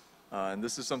 And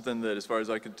this is something that, as far as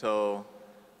I could tell,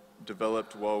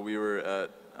 developed while we were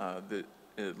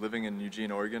living in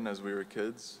Eugene, Oregon as we were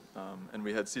kids. And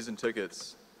we had season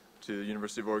tickets to the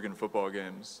University of Oregon football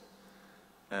games.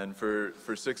 And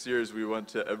for 6 years, we went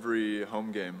to every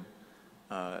home game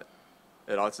at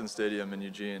Autzen Stadium in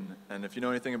Eugene. And if you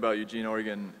know anything about Eugene,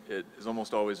 Oregon, it is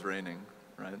almost always raining,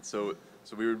 right? So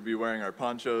we would be wearing our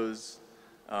ponchos.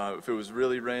 If it was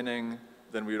really raining,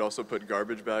 then we would also put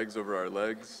garbage bags over our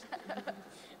legs.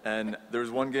 And there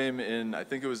was one game in, I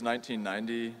think it was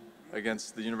 1990,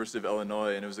 against the University of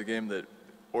Illinois, and it was a game that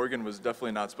Oregon was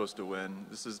definitely not supposed to win.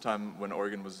 This is a time when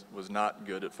Oregon was not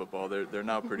good at football. They're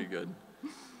now pretty good.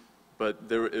 But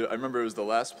I remember it was the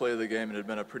last play of the game. It had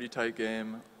been a pretty tight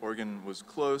game. Oregon was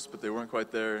close, but they weren't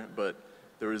quite there. But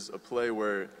there was a play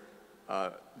where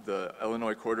the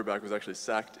Illinois quarterback was actually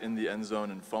sacked in the end zone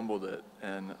and fumbled it,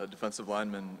 and a defensive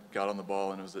lineman got on the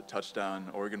ball, and it was a touchdown.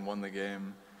 Oregon won the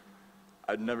game.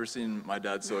 I'd never seen my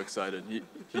dad so excited.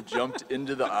 He jumped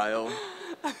into the aisle.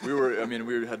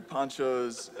 We had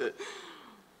ponchos,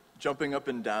 jumping up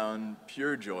and down,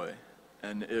 pure joy.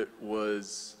 And it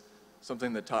was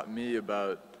something that taught me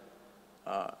about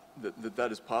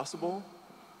that is possible,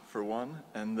 for one,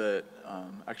 and that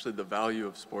actually the value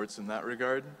of sports in that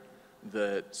regard,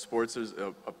 that sports is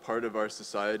a part of our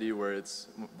society where it's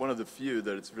one of the few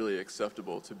that it's really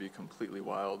acceptable to be completely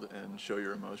wild and show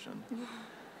your emotion.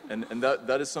 And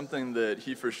that is something that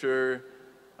he for sure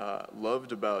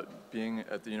loved about being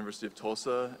at the University of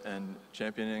Tulsa and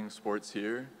championing sports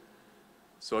here.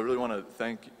 So I really want to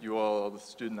thank you all the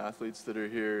student athletes that are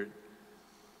here.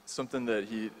 Something that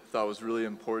he thought was really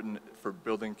important for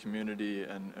building community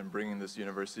and bringing this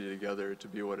university together to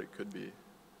be what it could be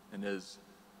and is.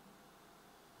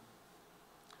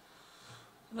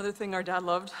 Another thing our dad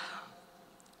loved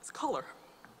is color.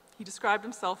 He described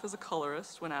himself as a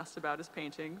colorist when asked about his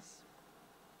paintings.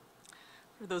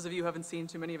 For those of you who haven't seen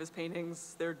too many of his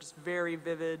paintings, they're just very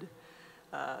vivid,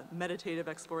 meditative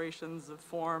explorations of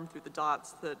form through the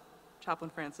dots that Chaplain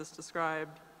Francis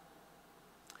described.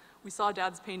 We saw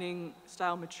Dad's painting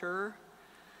style mature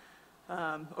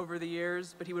over the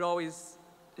years, but he would always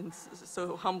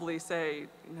so humbly say,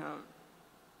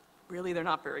 really, they're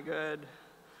not very good.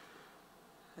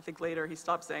 I think later he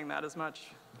stopped saying that as much.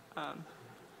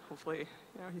 Hopefully,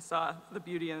 he saw the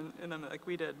beauty in them like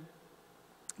we did.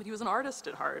 But he was an artist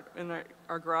at heart. In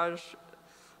our garage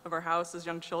of our house as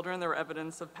young children, there were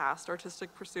evidence of past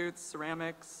artistic pursuits: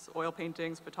 ceramics, oil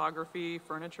paintings, photography,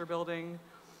 furniture building.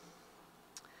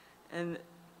 And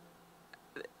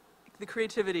the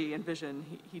creativity and vision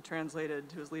he translated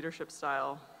to his leadership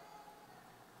style.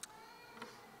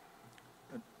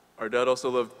 Our dad also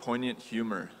loved poignant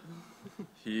humor.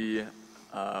 He,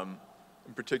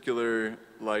 in particular,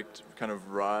 liked kind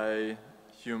of wry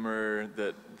humor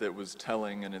that was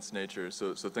telling in its nature.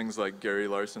 So things like Gary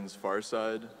Larson's Far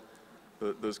Side,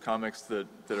 those comics that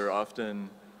are often,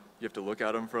 you have to look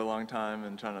at them for a long time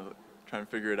and try and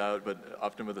figure it out, but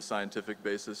often with a scientific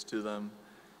basis to them.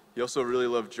 He also really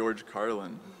loved George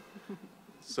Carlin.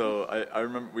 So I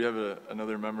remember we have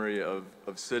another memory of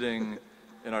sitting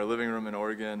in our living room in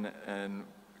Oregon, and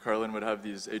Carlin would have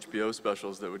these HBO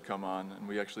specials that would come on, and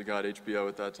we actually got HBO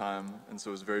at that time, and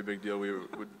so it was a very big deal. We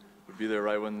would be there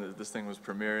right when this thing was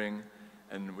premiering,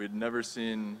 and we'd never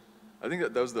seen, I think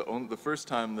that was the first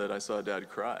time that I saw Dad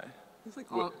cry. He's like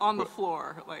on the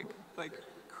floor, like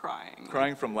crying.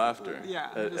 Crying from laughter. Yeah,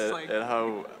 At, just like, at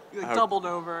how doubled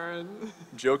over. And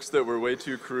jokes that were way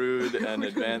too crude and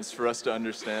advanced for us to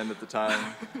understand at the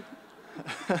time.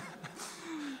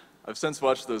 I've since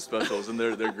watched those specials, and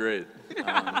they're great.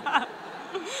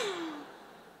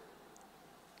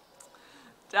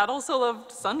 Dad also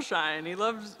loved sunshine. He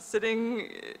loved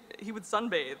sitting, he would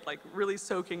sunbathe, like really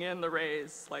soaking in the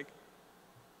rays. Like,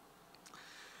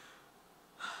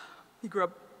 he grew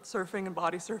up surfing and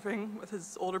body surfing with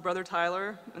his older brother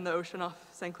Tyler in the ocean off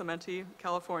San Clemente,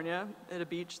 California, at a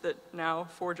beach that now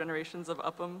 4 generations of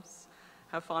Uphams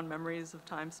have fond memories of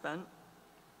time spent.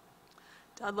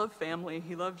 Dad loved family.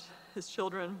 He loved his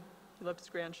children. He loved his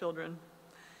grandchildren.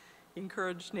 He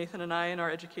encouraged Nathan and I in our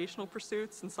educational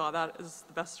pursuits and saw that as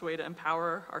the best way to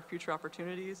empower our future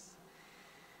opportunities.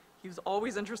 He was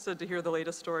always interested to hear the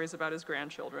latest stories about his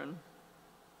grandchildren.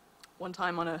 One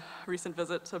time on a recent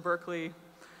visit to Berkeley,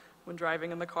 when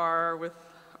driving in the car with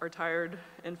our tired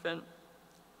infant,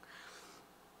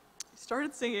 he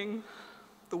started singing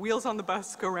 "The Wheels on the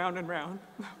Bus Go Round and Round,"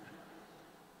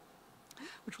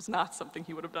 which was not something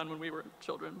he would have done when we were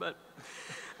children, but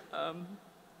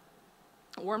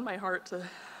it warmed my heart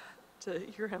to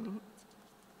hear him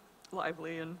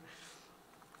lively, and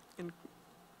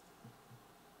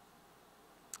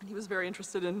he was very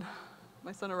interested in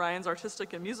my son Orion's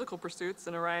artistic and musical pursuits,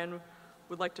 and Orion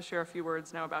would like to share a few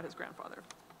words now about his grandfather.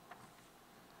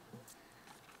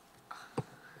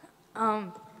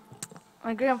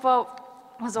 My grandpa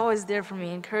was always there for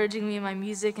me, encouraging me in my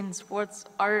music and sports,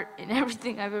 art, and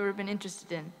everything I've ever been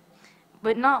interested in.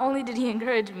 But not only did he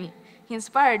encourage me, he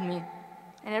inspired me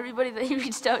and everybody that he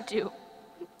reached out to.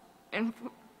 And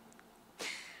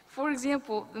for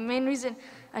example, the main reason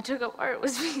I took up art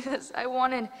was because I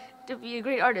wanted to be a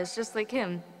great artist just like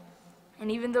him.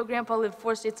 And even though Grandpa lived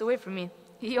 4 states away from me,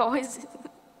 he always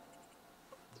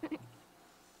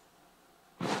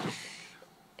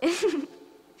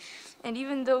and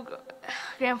even though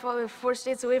Grandpa lived 4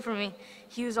 states away from me,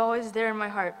 he was always there in my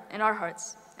heart, in our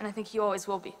hearts, and I think he always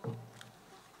will be.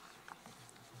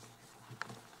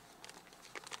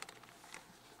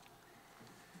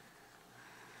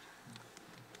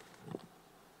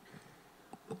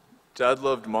 Dad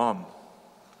loved Mom.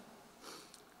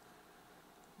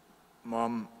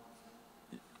 Mom,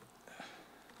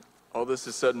 all this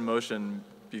is set in motion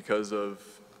because of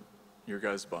your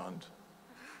guys' bond.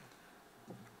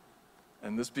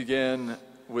 And this began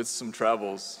with some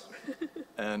travels.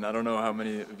 And I don't know how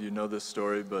many of you know this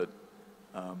story, but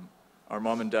our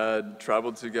mom and dad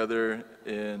traveled together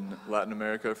in Latin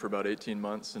America for about 18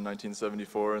 months in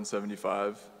 1974 and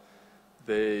 75.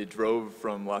 They drove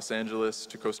from Los Angeles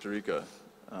to Costa Rica.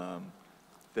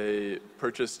 They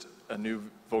purchased a new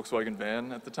Volkswagen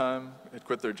van at the time, had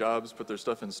quit their jobs, put their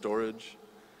stuff in storage,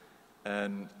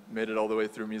 and made it all the way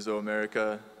through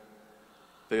Mesoamerica.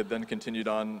 They had then continued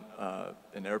on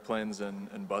in airplanes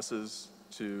and buses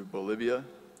to Bolivia.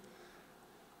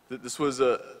 This was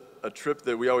a trip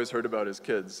that we always heard about as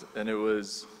kids, and it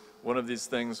was one of these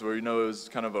things where, you know, it was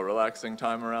kind of a relaxing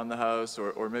time around the house,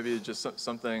 or maybe just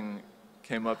something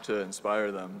came up to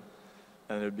inspire them.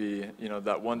 And it'd be, you know,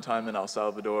 that one time in El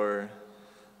Salvador,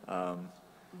 and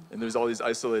there's all these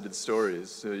isolated stories.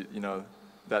 So, you know,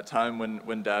 that time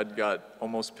when Dad got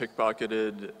almost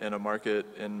pickpocketed in a market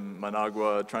in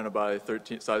Managua trying to buy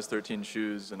size 13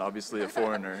 shoes, and obviously a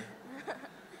foreigner.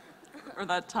 Or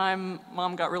that time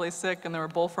Mom got really sick and there were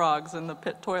bullfrogs in the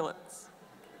pit toilets.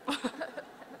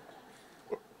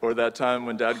 Or that time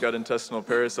when Dad got intestinal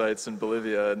parasites in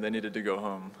Bolivia and they needed to go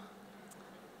home.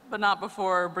 But not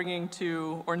before bringing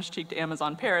 2 orange-cheeked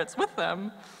Amazon parrots with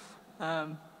them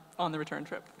on the return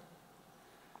trip.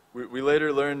 We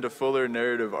later learned a fuller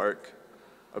narrative arc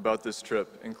about this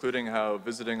trip, including how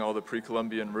visiting all the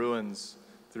pre-Columbian ruins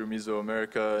through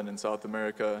Mesoamerica and in South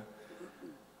America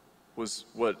was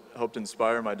what helped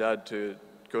inspire my dad to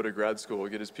go to grad school,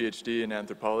 get his PhD in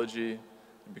anthropology,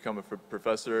 and become a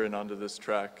professor, and onto this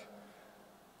track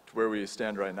to where we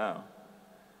stand right now.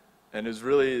 And it was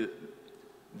really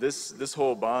this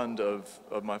whole bond of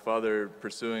my father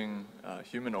pursuing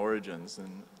human origins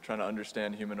and trying to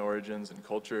understand human origins and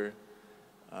culture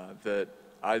that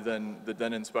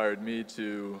then inspired me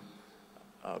to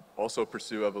also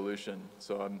pursue evolution.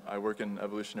 So I work in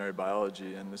evolutionary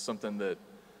biology, and it's something that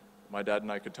my dad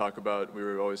and I could talk about. We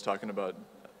were always talking about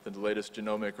the latest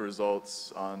genomic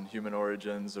results on human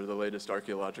origins or the latest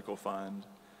archaeological find.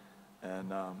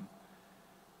 And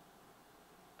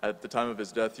at the time of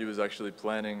his death, he was actually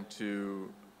planning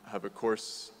to have a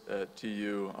course at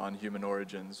TU on human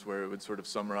origins where it would sort of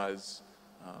summarize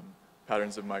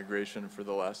patterns of migration for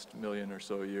the last million or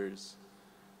so years.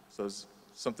 So it's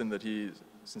something that he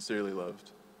sincerely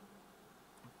loved.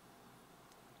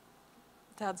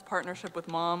 Dad's partnership with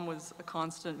Mom was a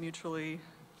constant, mutually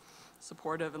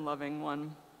supportive and loving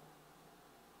one.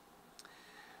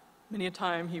 Many a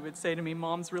time he would say to me,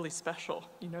 "Mom's really special,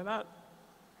 you know that?"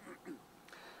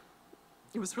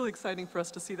 It was really exciting for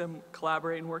us to see them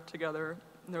collaborate and work together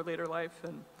in their later life,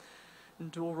 and in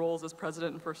dual roles as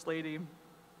president and first lady,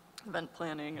 event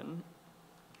planning and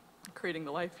creating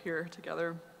the life here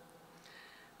together.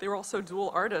 They were also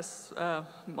dual artists,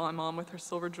 my mom with her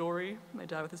silver jewelry, my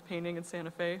dad with his painting in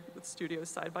Santa Fe, with studios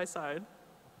side by side,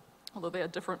 although they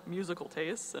had different musical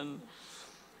tastes, and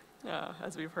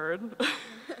as we've heard.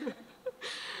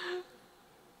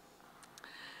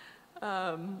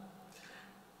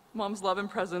 Mom's love and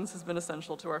presence has been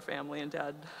essential to our family, and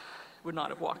Dad would not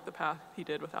have walked the path he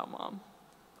did without Mom.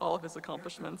 All of his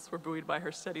accomplishments were buoyed by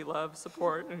her steady love,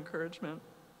 support, and encouragement.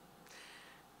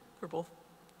 We're both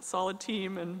a solid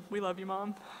team, and we love you,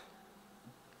 Mom.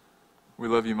 We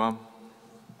love you, Mom.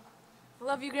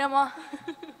 Love you, Grandma.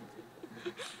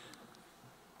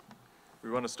 We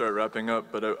want to start wrapping up,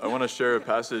 but I want to share a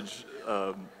passage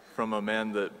from a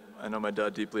man that I know my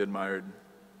dad deeply admired.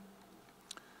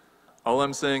 All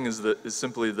I'm saying is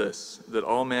simply this, that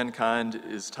all mankind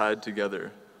is tied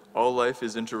together. All life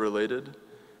is interrelated,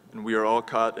 and we are all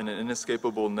caught in an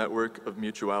inescapable network of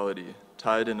mutuality,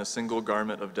 tied in a single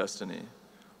garment of destiny.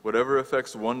 Whatever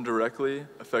affects one directly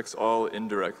affects all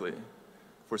indirectly.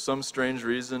 For some strange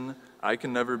reason, I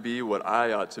can never be what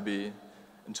I ought to be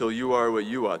until you are what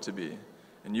you ought to be.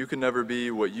 And you can never be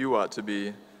what you ought to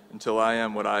be until I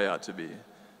am what I ought to be.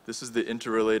 This is the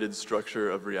interrelated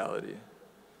structure of reality.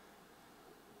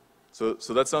 So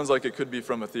that sounds like it could be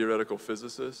from a theoretical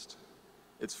physicist.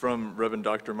 It's from Reverend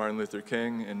Dr. Martin Luther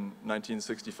King in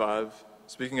 1965,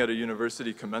 speaking at a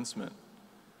university commencement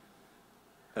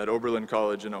at Oberlin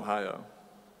College in Ohio.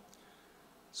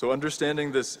 So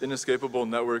understanding this inescapable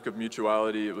network of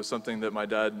mutuality, it was something that my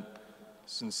dad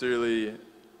sincerely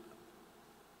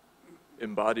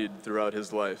embodied throughout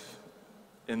his life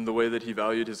in the way that he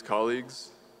valued his colleagues,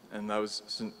 and that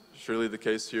was surely the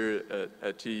case here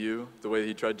at TU, the way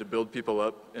he tried to build people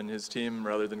up in his team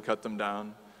rather than cut them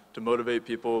down, to motivate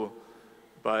people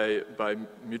by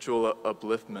mutual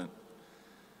upliftment.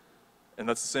 And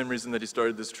that's the same reason that he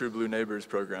started this True Blue Neighbors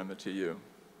program at TU.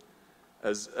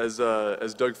 As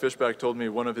Doug Fishback told me,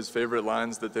 one of his favorite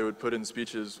lines that they would put in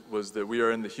speeches was that we are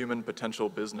in the human potential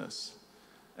business.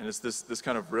 And it's this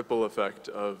kind of ripple effect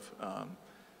of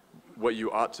what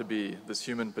you ought to be, this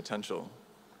human potential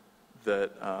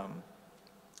that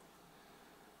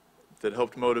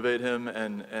helped motivate him,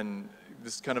 and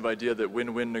this kind of idea that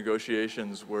win-win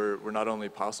negotiations were not only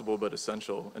possible but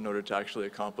essential in order to actually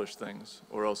accomplish things,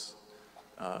 or else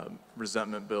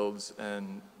resentment builds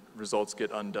and results get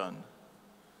undone.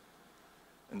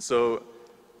 And so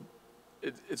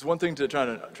it's one thing to try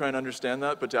and understand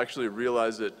that, but to actually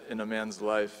realize it in a man's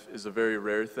life is a very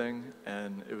rare thing,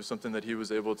 and it was something that he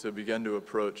was able to begin to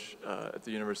approach at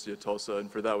the University of Tulsa,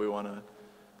 and for that we want to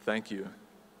thank you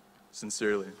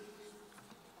sincerely.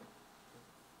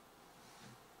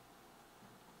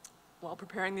 While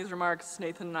preparing these remarks,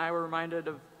 Nathan and I were reminded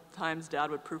of times Dad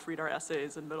would proofread our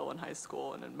essays in middle and high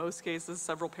school, and in most cases,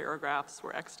 several paragraphs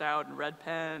were X'd out in red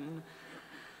pen,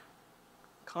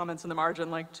 comments in the margin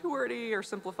like too wordy or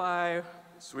simplify.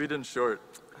 Sweet and short.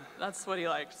 That's what he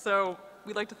liked. So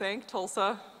we'd like to thank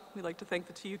Tulsa. We'd like to thank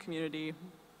the TU community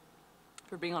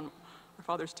for being on our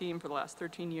father's team for the last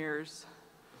 13 years.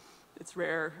 It's a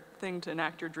rare thing to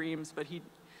enact your dreams, but he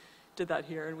did that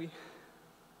here, and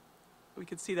we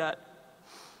could see that.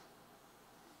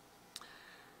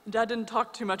 Dad didn't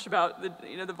talk too much about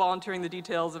the volunteering, the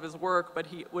details of his work, but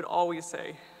he would always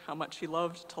say how much he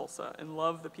loved Tulsa and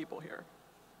loved the people here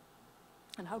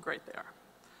and how great they are.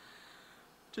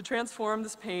 To transform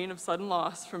this pain of sudden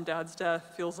loss from Dad's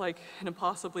death feels like an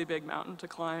impossibly big mountain to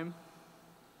climb.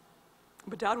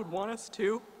 But Dad would want us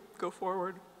to go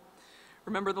forward.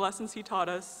 Remember the lessons he taught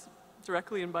us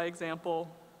directly and by example.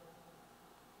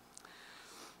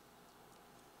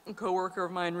 A coworker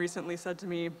of mine recently said to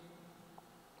me,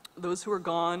 "Those who are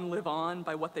gone live on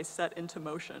by what they set into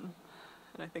motion."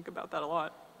 And I think about that a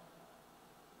lot.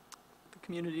 The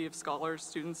community of scholars,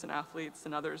 students, and athletes,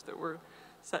 and others that were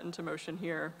set into motion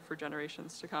here for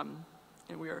generations to come.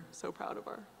 And we are so proud of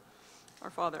our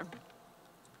father.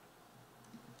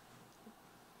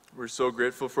 We're so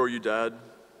grateful for you, Dad,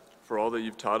 for all that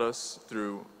you've taught us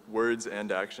through words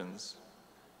and actions.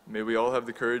 May we all have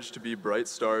the courage to be bright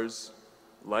stars,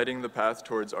 lighting the path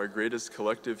towards our greatest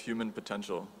collective human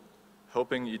potential,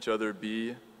 helping each other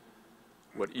be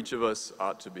what each of us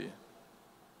ought to be.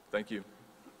 Thank you.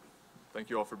 Thank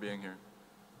you all for being here.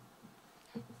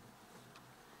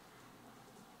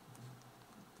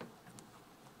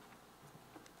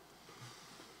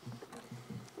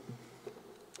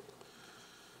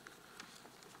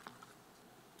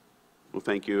 Well,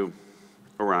 thank you,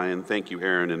 Orion. Thank you,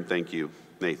 Aaron, and thank you,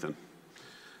 Nathan.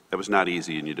 That was not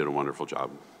easy, and you did a wonderful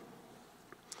job.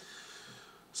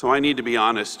 So I need to be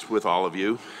honest with all of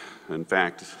you. In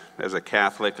fact, as a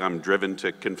Catholic, I'm driven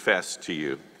to confess to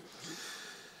you.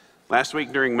 Last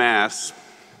week during Mass,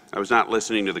 I was not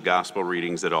listening to the gospel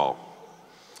readings at all.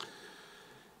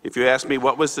 If you ask me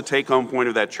what was the take-home point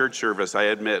of that church service, I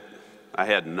admit I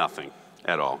had nothing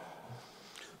at all.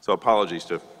 So apologies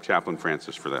to Chaplain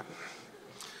Francis for that.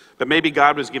 But maybe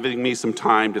God was giving me some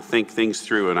time to think things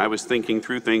through, and I was thinking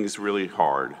through things really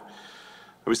hard.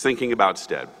 I was thinking about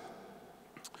Stead.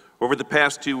 Over the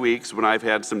past 2 weeks, when I've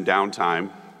had some downtime,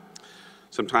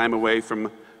 some time away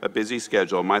from a busy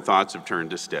schedule, my thoughts have turned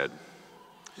to Stead.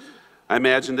 I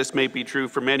imagine this may be true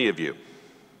for many of you.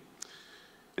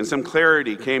 And some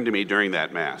clarity came to me during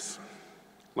that Mass.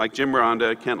 Like Jim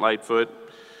Rhonda, Kent Lightfoot,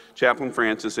 Chaplain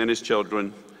Francis, and his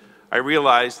children, I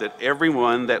realized that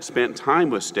everyone that spent time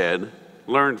with Stead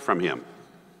learned from him.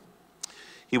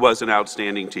 He was an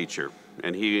outstanding teacher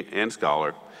and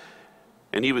scholar,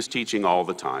 and he was teaching all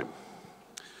the time.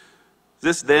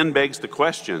 This then begs the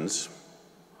questions,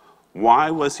 why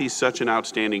was he such an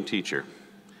outstanding teacher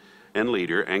and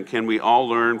leader, and can we all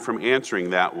learn from answering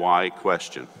that why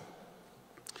question?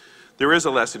 There is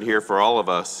a lesson here for all of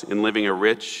us in living a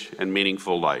rich and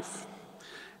meaningful life.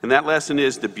 And that lesson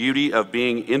is the beauty of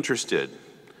being interested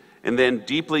and then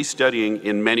deeply studying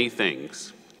in many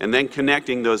things and then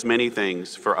connecting those many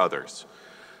things for others.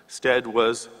 Stead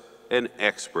was an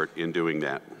expert in doing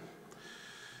that.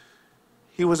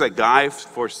 He was a guy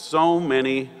for so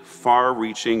many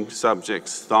far-reaching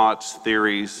subjects, thoughts,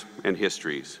 theories, and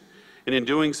histories. And in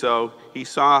doing so, he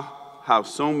saw how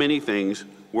so many things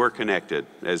were connected,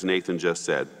 as Nathan just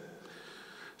said.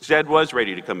 Stead was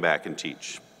ready to come back and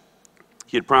teach.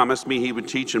 He had promised me he would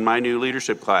teach in my new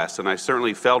leadership class, and I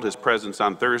certainly felt his presence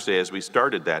on Thursday as we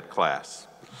started that class.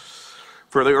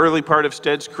 For the early part of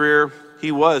Stead's career,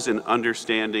 he was an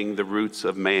understanding the roots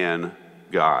of man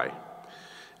guy.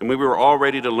 And we were all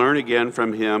ready to learn again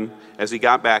from him as he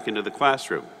got back into the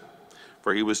classroom,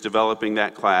 for he was developing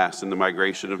that class in the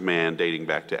migration of man dating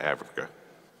back to Africa.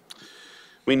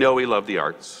 We know he loved the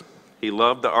arts. He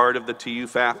loved the art of the TU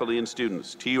faculty and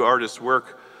students. TU artists'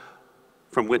 work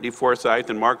from Whitney Forsythe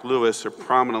and Mark Lewis are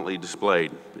prominently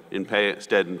displayed in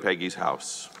Stead and Peggy's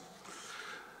house.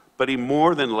 But he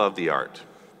more than loved the art.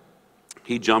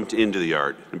 He jumped into the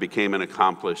art and became an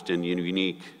accomplished and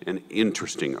unique and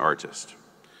interesting artist.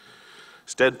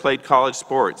 Stead played college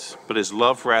sports, but his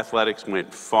love for athletics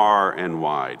went far and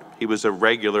wide. He was a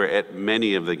regular at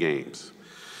many of the games.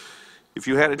 If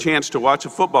you had a chance to watch a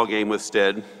football game with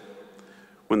Stead,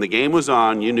 when the game was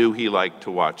on, you knew he liked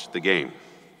to watch the game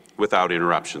without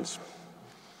interruptions.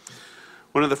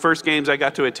 One of the first games I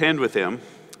got to attend with him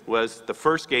was the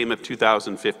first game of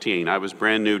 2015. I was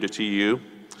brand new to TU.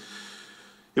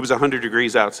 It was 100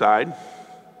 degrees outside.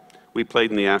 We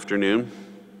played in the afternoon.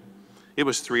 It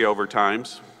was 3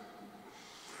 overtimes.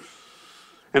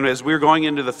 And as we were going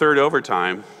into the third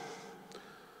overtime,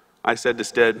 I said to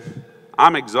Stead,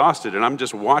 I'm exhausted and I'm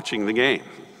just watching the game.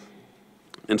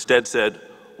 And Stead said,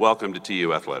 welcome to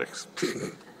TU athletics.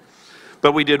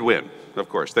 But we did win, of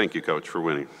course. Thank you, Coach, for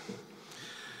winning.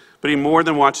 But he more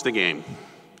than watched the game.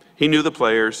 He knew the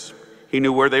players. He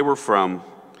knew where they were from.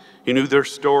 He knew their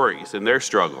stories and their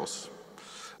struggles.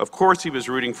 Of course, he was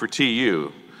rooting for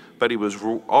TU, but he was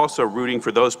also rooting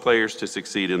for those players to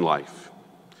succeed in life.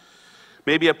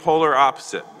 Maybe a polar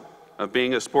opposite of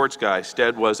being a sports guy,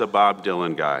 Stead was a Bob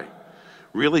Dylan guy,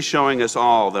 really showing us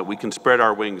all that we can spread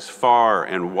our wings far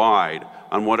and wide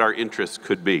on what our interests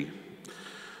could be.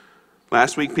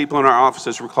 Last week, people in our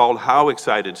offices recalled how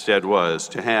excited Stead was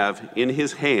to have in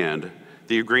his hand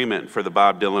the agreement for the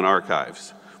Bob Dylan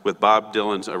archives with Bob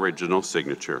Dylan's original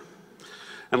signature.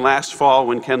 And last fall,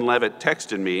 when Ken Levitt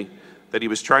texted me that he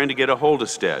was trying to get a hold of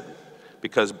Stead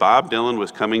because Bob Dylan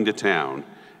was coming to town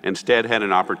and Stead had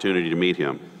an opportunity to meet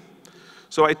him.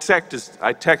 So I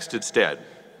texted Stead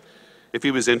if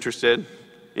he was interested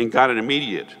and got an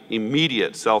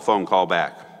immediate cell phone call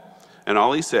back. And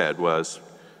all he said was,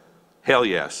 hell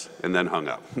yes, and then hung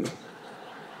up.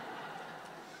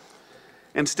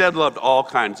 And Stead loved all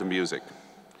kinds of music,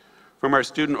 from our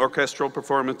student orchestral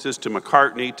performances to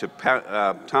McCartney, to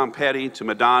Tom Petty, to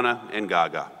Madonna and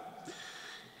Gaga.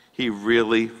 He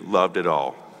really loved it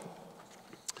all.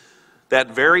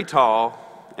 That very tall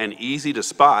and easy to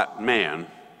spot man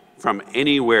from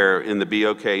anywhere in the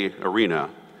BOK arena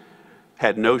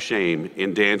had no shame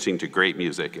in dancing to great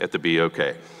music at the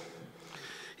BOK.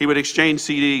 We would exchange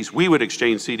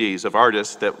CDs of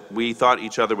artists that we thought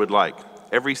each other would like.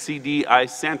 Every CD I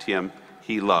sent him,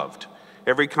 he loved.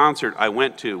 Every concert I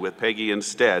went to with Peggy and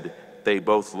Stead, they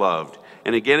both loved.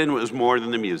 And again, it was more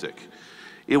than the music.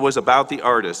 It was about the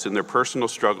artists and their personal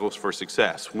struggles for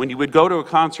success. When you would go to a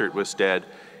concert with Stead,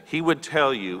 he would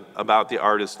tell you about the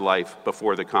artist's life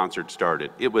before the concert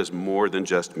started. It was more than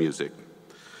just music.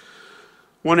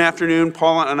 One afternoon,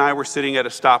 Paula and I were sitting at a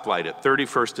stoplight at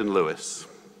 31st and Lewis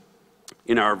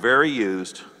in our very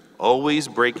used, always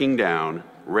breaking down,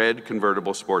 red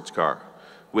convertible sports car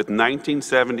with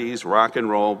 1970s rock and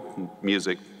roll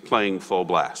music playing full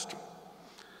blast.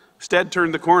 Stead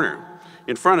turned the corner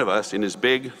in front of us in his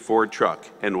big Ford truck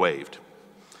and waved.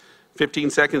 15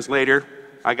 seconds later,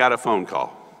 I got a phone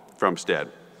call from Stead,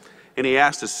 and he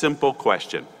asked a simple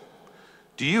question: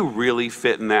 "Do you really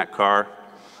fit in that car?"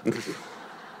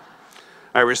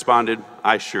 I responded,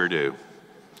 "I sure do."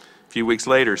 A few weeks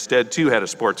later, Stead too had a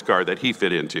sports car that he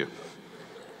fit into.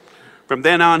 From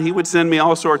then on, he would send me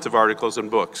all sorts of articles and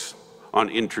books on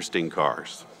interesting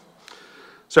cars.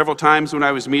 Several times when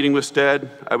I was meeting with Stead,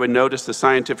 I would notice the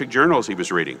scientific journals he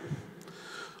was reading.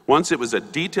 Once it was a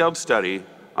detailed study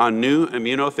on new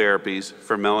immunotherapies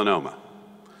for melanoma.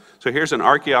 So here's an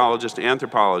archaeologist,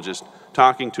 anthropologist,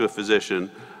 talking to a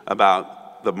physician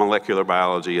about the molecular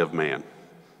biology of man,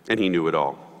 and he knew it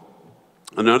all.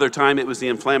 Another time it was the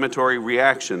inflammatory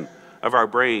reaction of our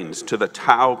brains to the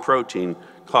tau protein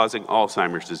causing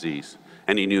Alzheimer's disease,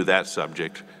 and he knew that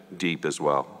subject deep as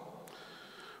well.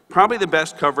 Probably the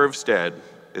best cover of Stead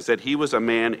is that he was a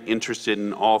man interested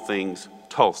in all things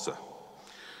Tulsa.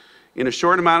 In a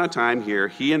short amount of time here,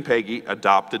 he and Peggy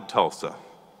adopted Tulsa.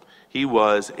 He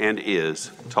was and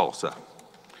is Tulsa.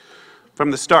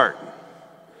 From the start,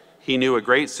 he knew a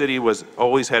great city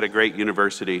always had a great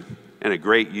university, and a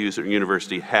great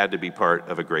university had to be part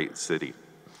of a great city.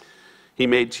 He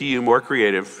made TU more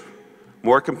creative,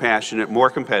 more compassionate, more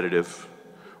competitive,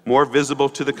 more visible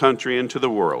to the country and to the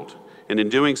world. And in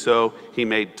doing so, he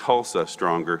made Tulsa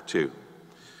stronger too.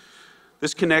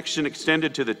 This connection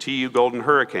extended to the TU Golden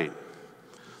Hurricane.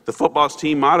 The football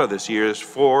team motto this year is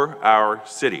 "For Our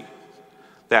City."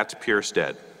 That's pure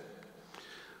Stead.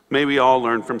 May we all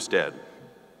learn from Stead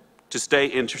to stay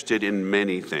interested in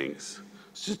many things,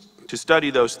 to study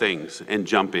those things and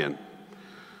jump in,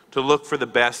 to look for the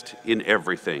best in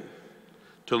everything,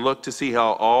 to look to see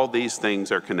how all these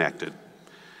things are connected.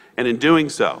 And in doing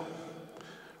so,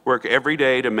 work every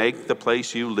day to make the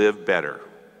place you live better.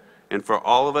 And for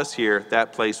all of us here,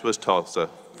 that place was Tulsa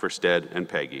for Stead and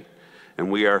Peggy. And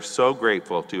we are so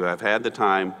grateful to have had the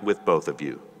time with both of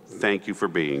you. Thank you for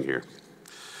being here.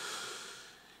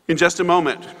 In just a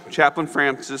moment, Chaplain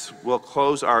Francis will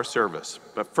close our service.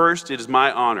 But first, it is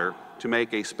my honor to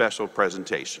make a special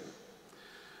presentation.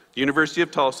 The University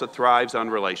of Tulsa thrives on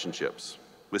relationships.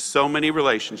 With so many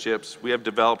relationships, we have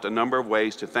developed a number of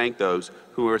ways to thank those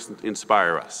who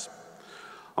inspire us.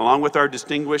 Along with our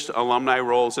distinguished alumni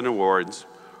roles and awards,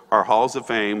 our Halls of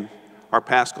Fame, our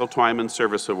Pascal Twyman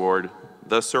Service Award,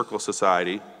 the Circle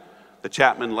Society, the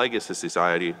Chapman Legacy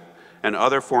Society, and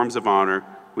other forms of honor,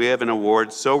 we have an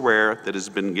award so rare that it has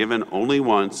been given only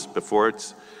once before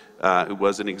it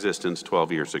was in existence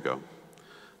 12 years ago.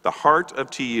 The Heart of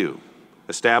TU,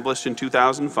 established in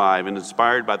 2005 and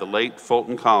inspired by the late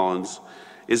Fulton Collins,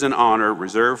 is an honor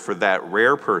reserved for that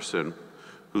rare person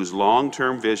whose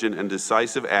long-term vision and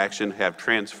decisive action have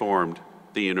transformed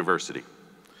the university.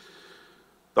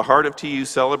 The Heart of TU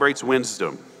celebrates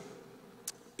wisdom,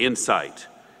 insight,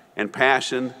 and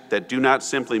passion that do not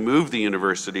simply move the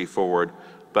university forward,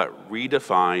 but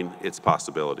redefine its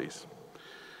possibilities.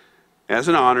 As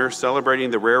an honor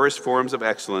celebrating the rarest forms of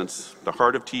excellence, the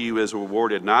Heart of TU is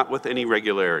awarded not with any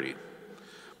regularity,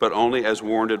 but only as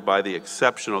warranted by the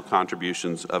exceptional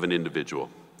contributions of an individual.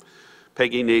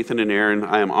 Peggy, Nathan, and Aaron,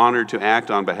 I am honored to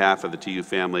act on behalf of the TU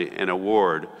family and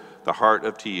award the Heart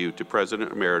of TU to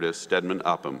President Emeritus Steadman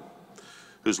Upham,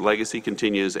 whose legacy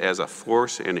continues as a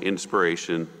force and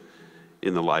inspiration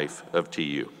in the life of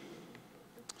TU.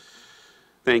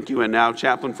 Thank you, and now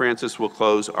Chaplain Francis will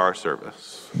close our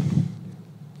service.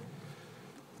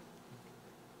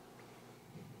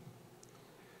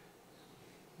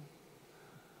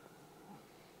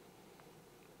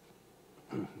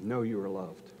 Know you are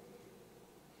loved.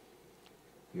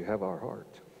 You have our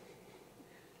heart.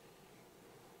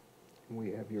 And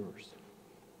we have yours.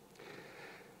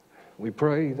 We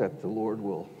pray that the Lord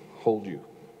will hold you.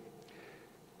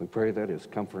 We pray that his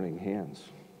comforting hands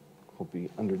will be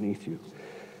underneath you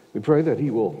We pray that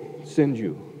he will send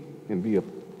you and be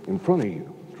in front of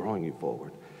you, drawing you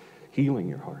forward, healing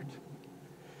your heart.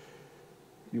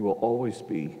 You will always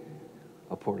be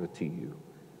a part of TU.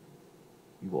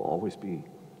 You will always be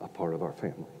a part of our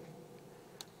family.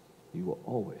 You will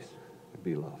always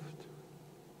be loved.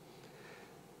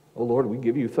 Oh Lord, we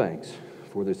give you thanks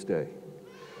for this day.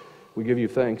 We give you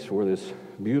thanks for this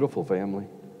beautiful family.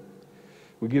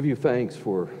 We give you thanks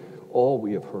for all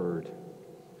we have heard.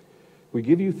 We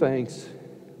give you thanks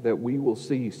that we will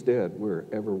see Stead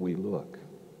wherever we look.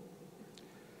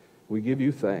 We give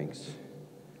you thanks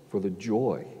for the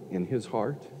joy in his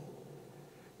heart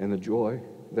and the joy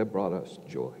that brought us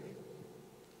joy.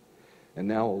 And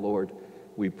now, O Lord,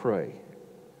 we pray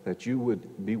that you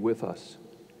would be with us,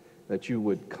 that you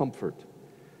would comfort,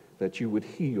 that you would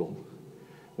heal,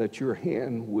 that your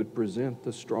hand would present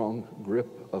the strong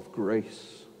grip of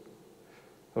grace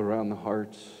around the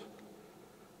hearts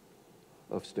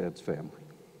of Stead's family.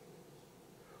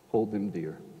 Hold them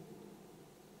dear.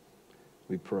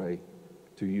 We pray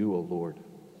to you, O Lord,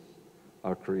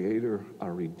 our Creator,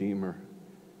 our Redeemer,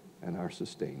 and our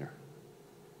Sustainer.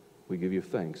 We give you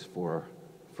thanks for our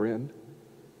friend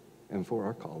and for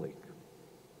our colleague,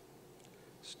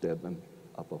 Steadman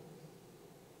Upham.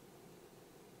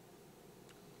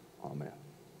 Amen.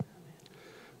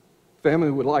 Family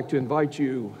would like to invite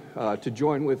you to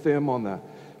join with them on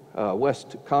the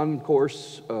West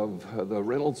Concourse of the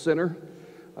Reynolds Center.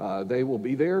 They will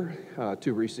be there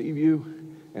to receive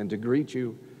you and to greet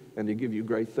you and to give you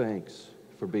great thanks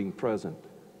for being present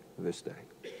this day.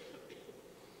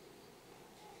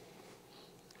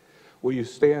 Will you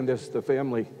stand as the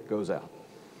family goes out?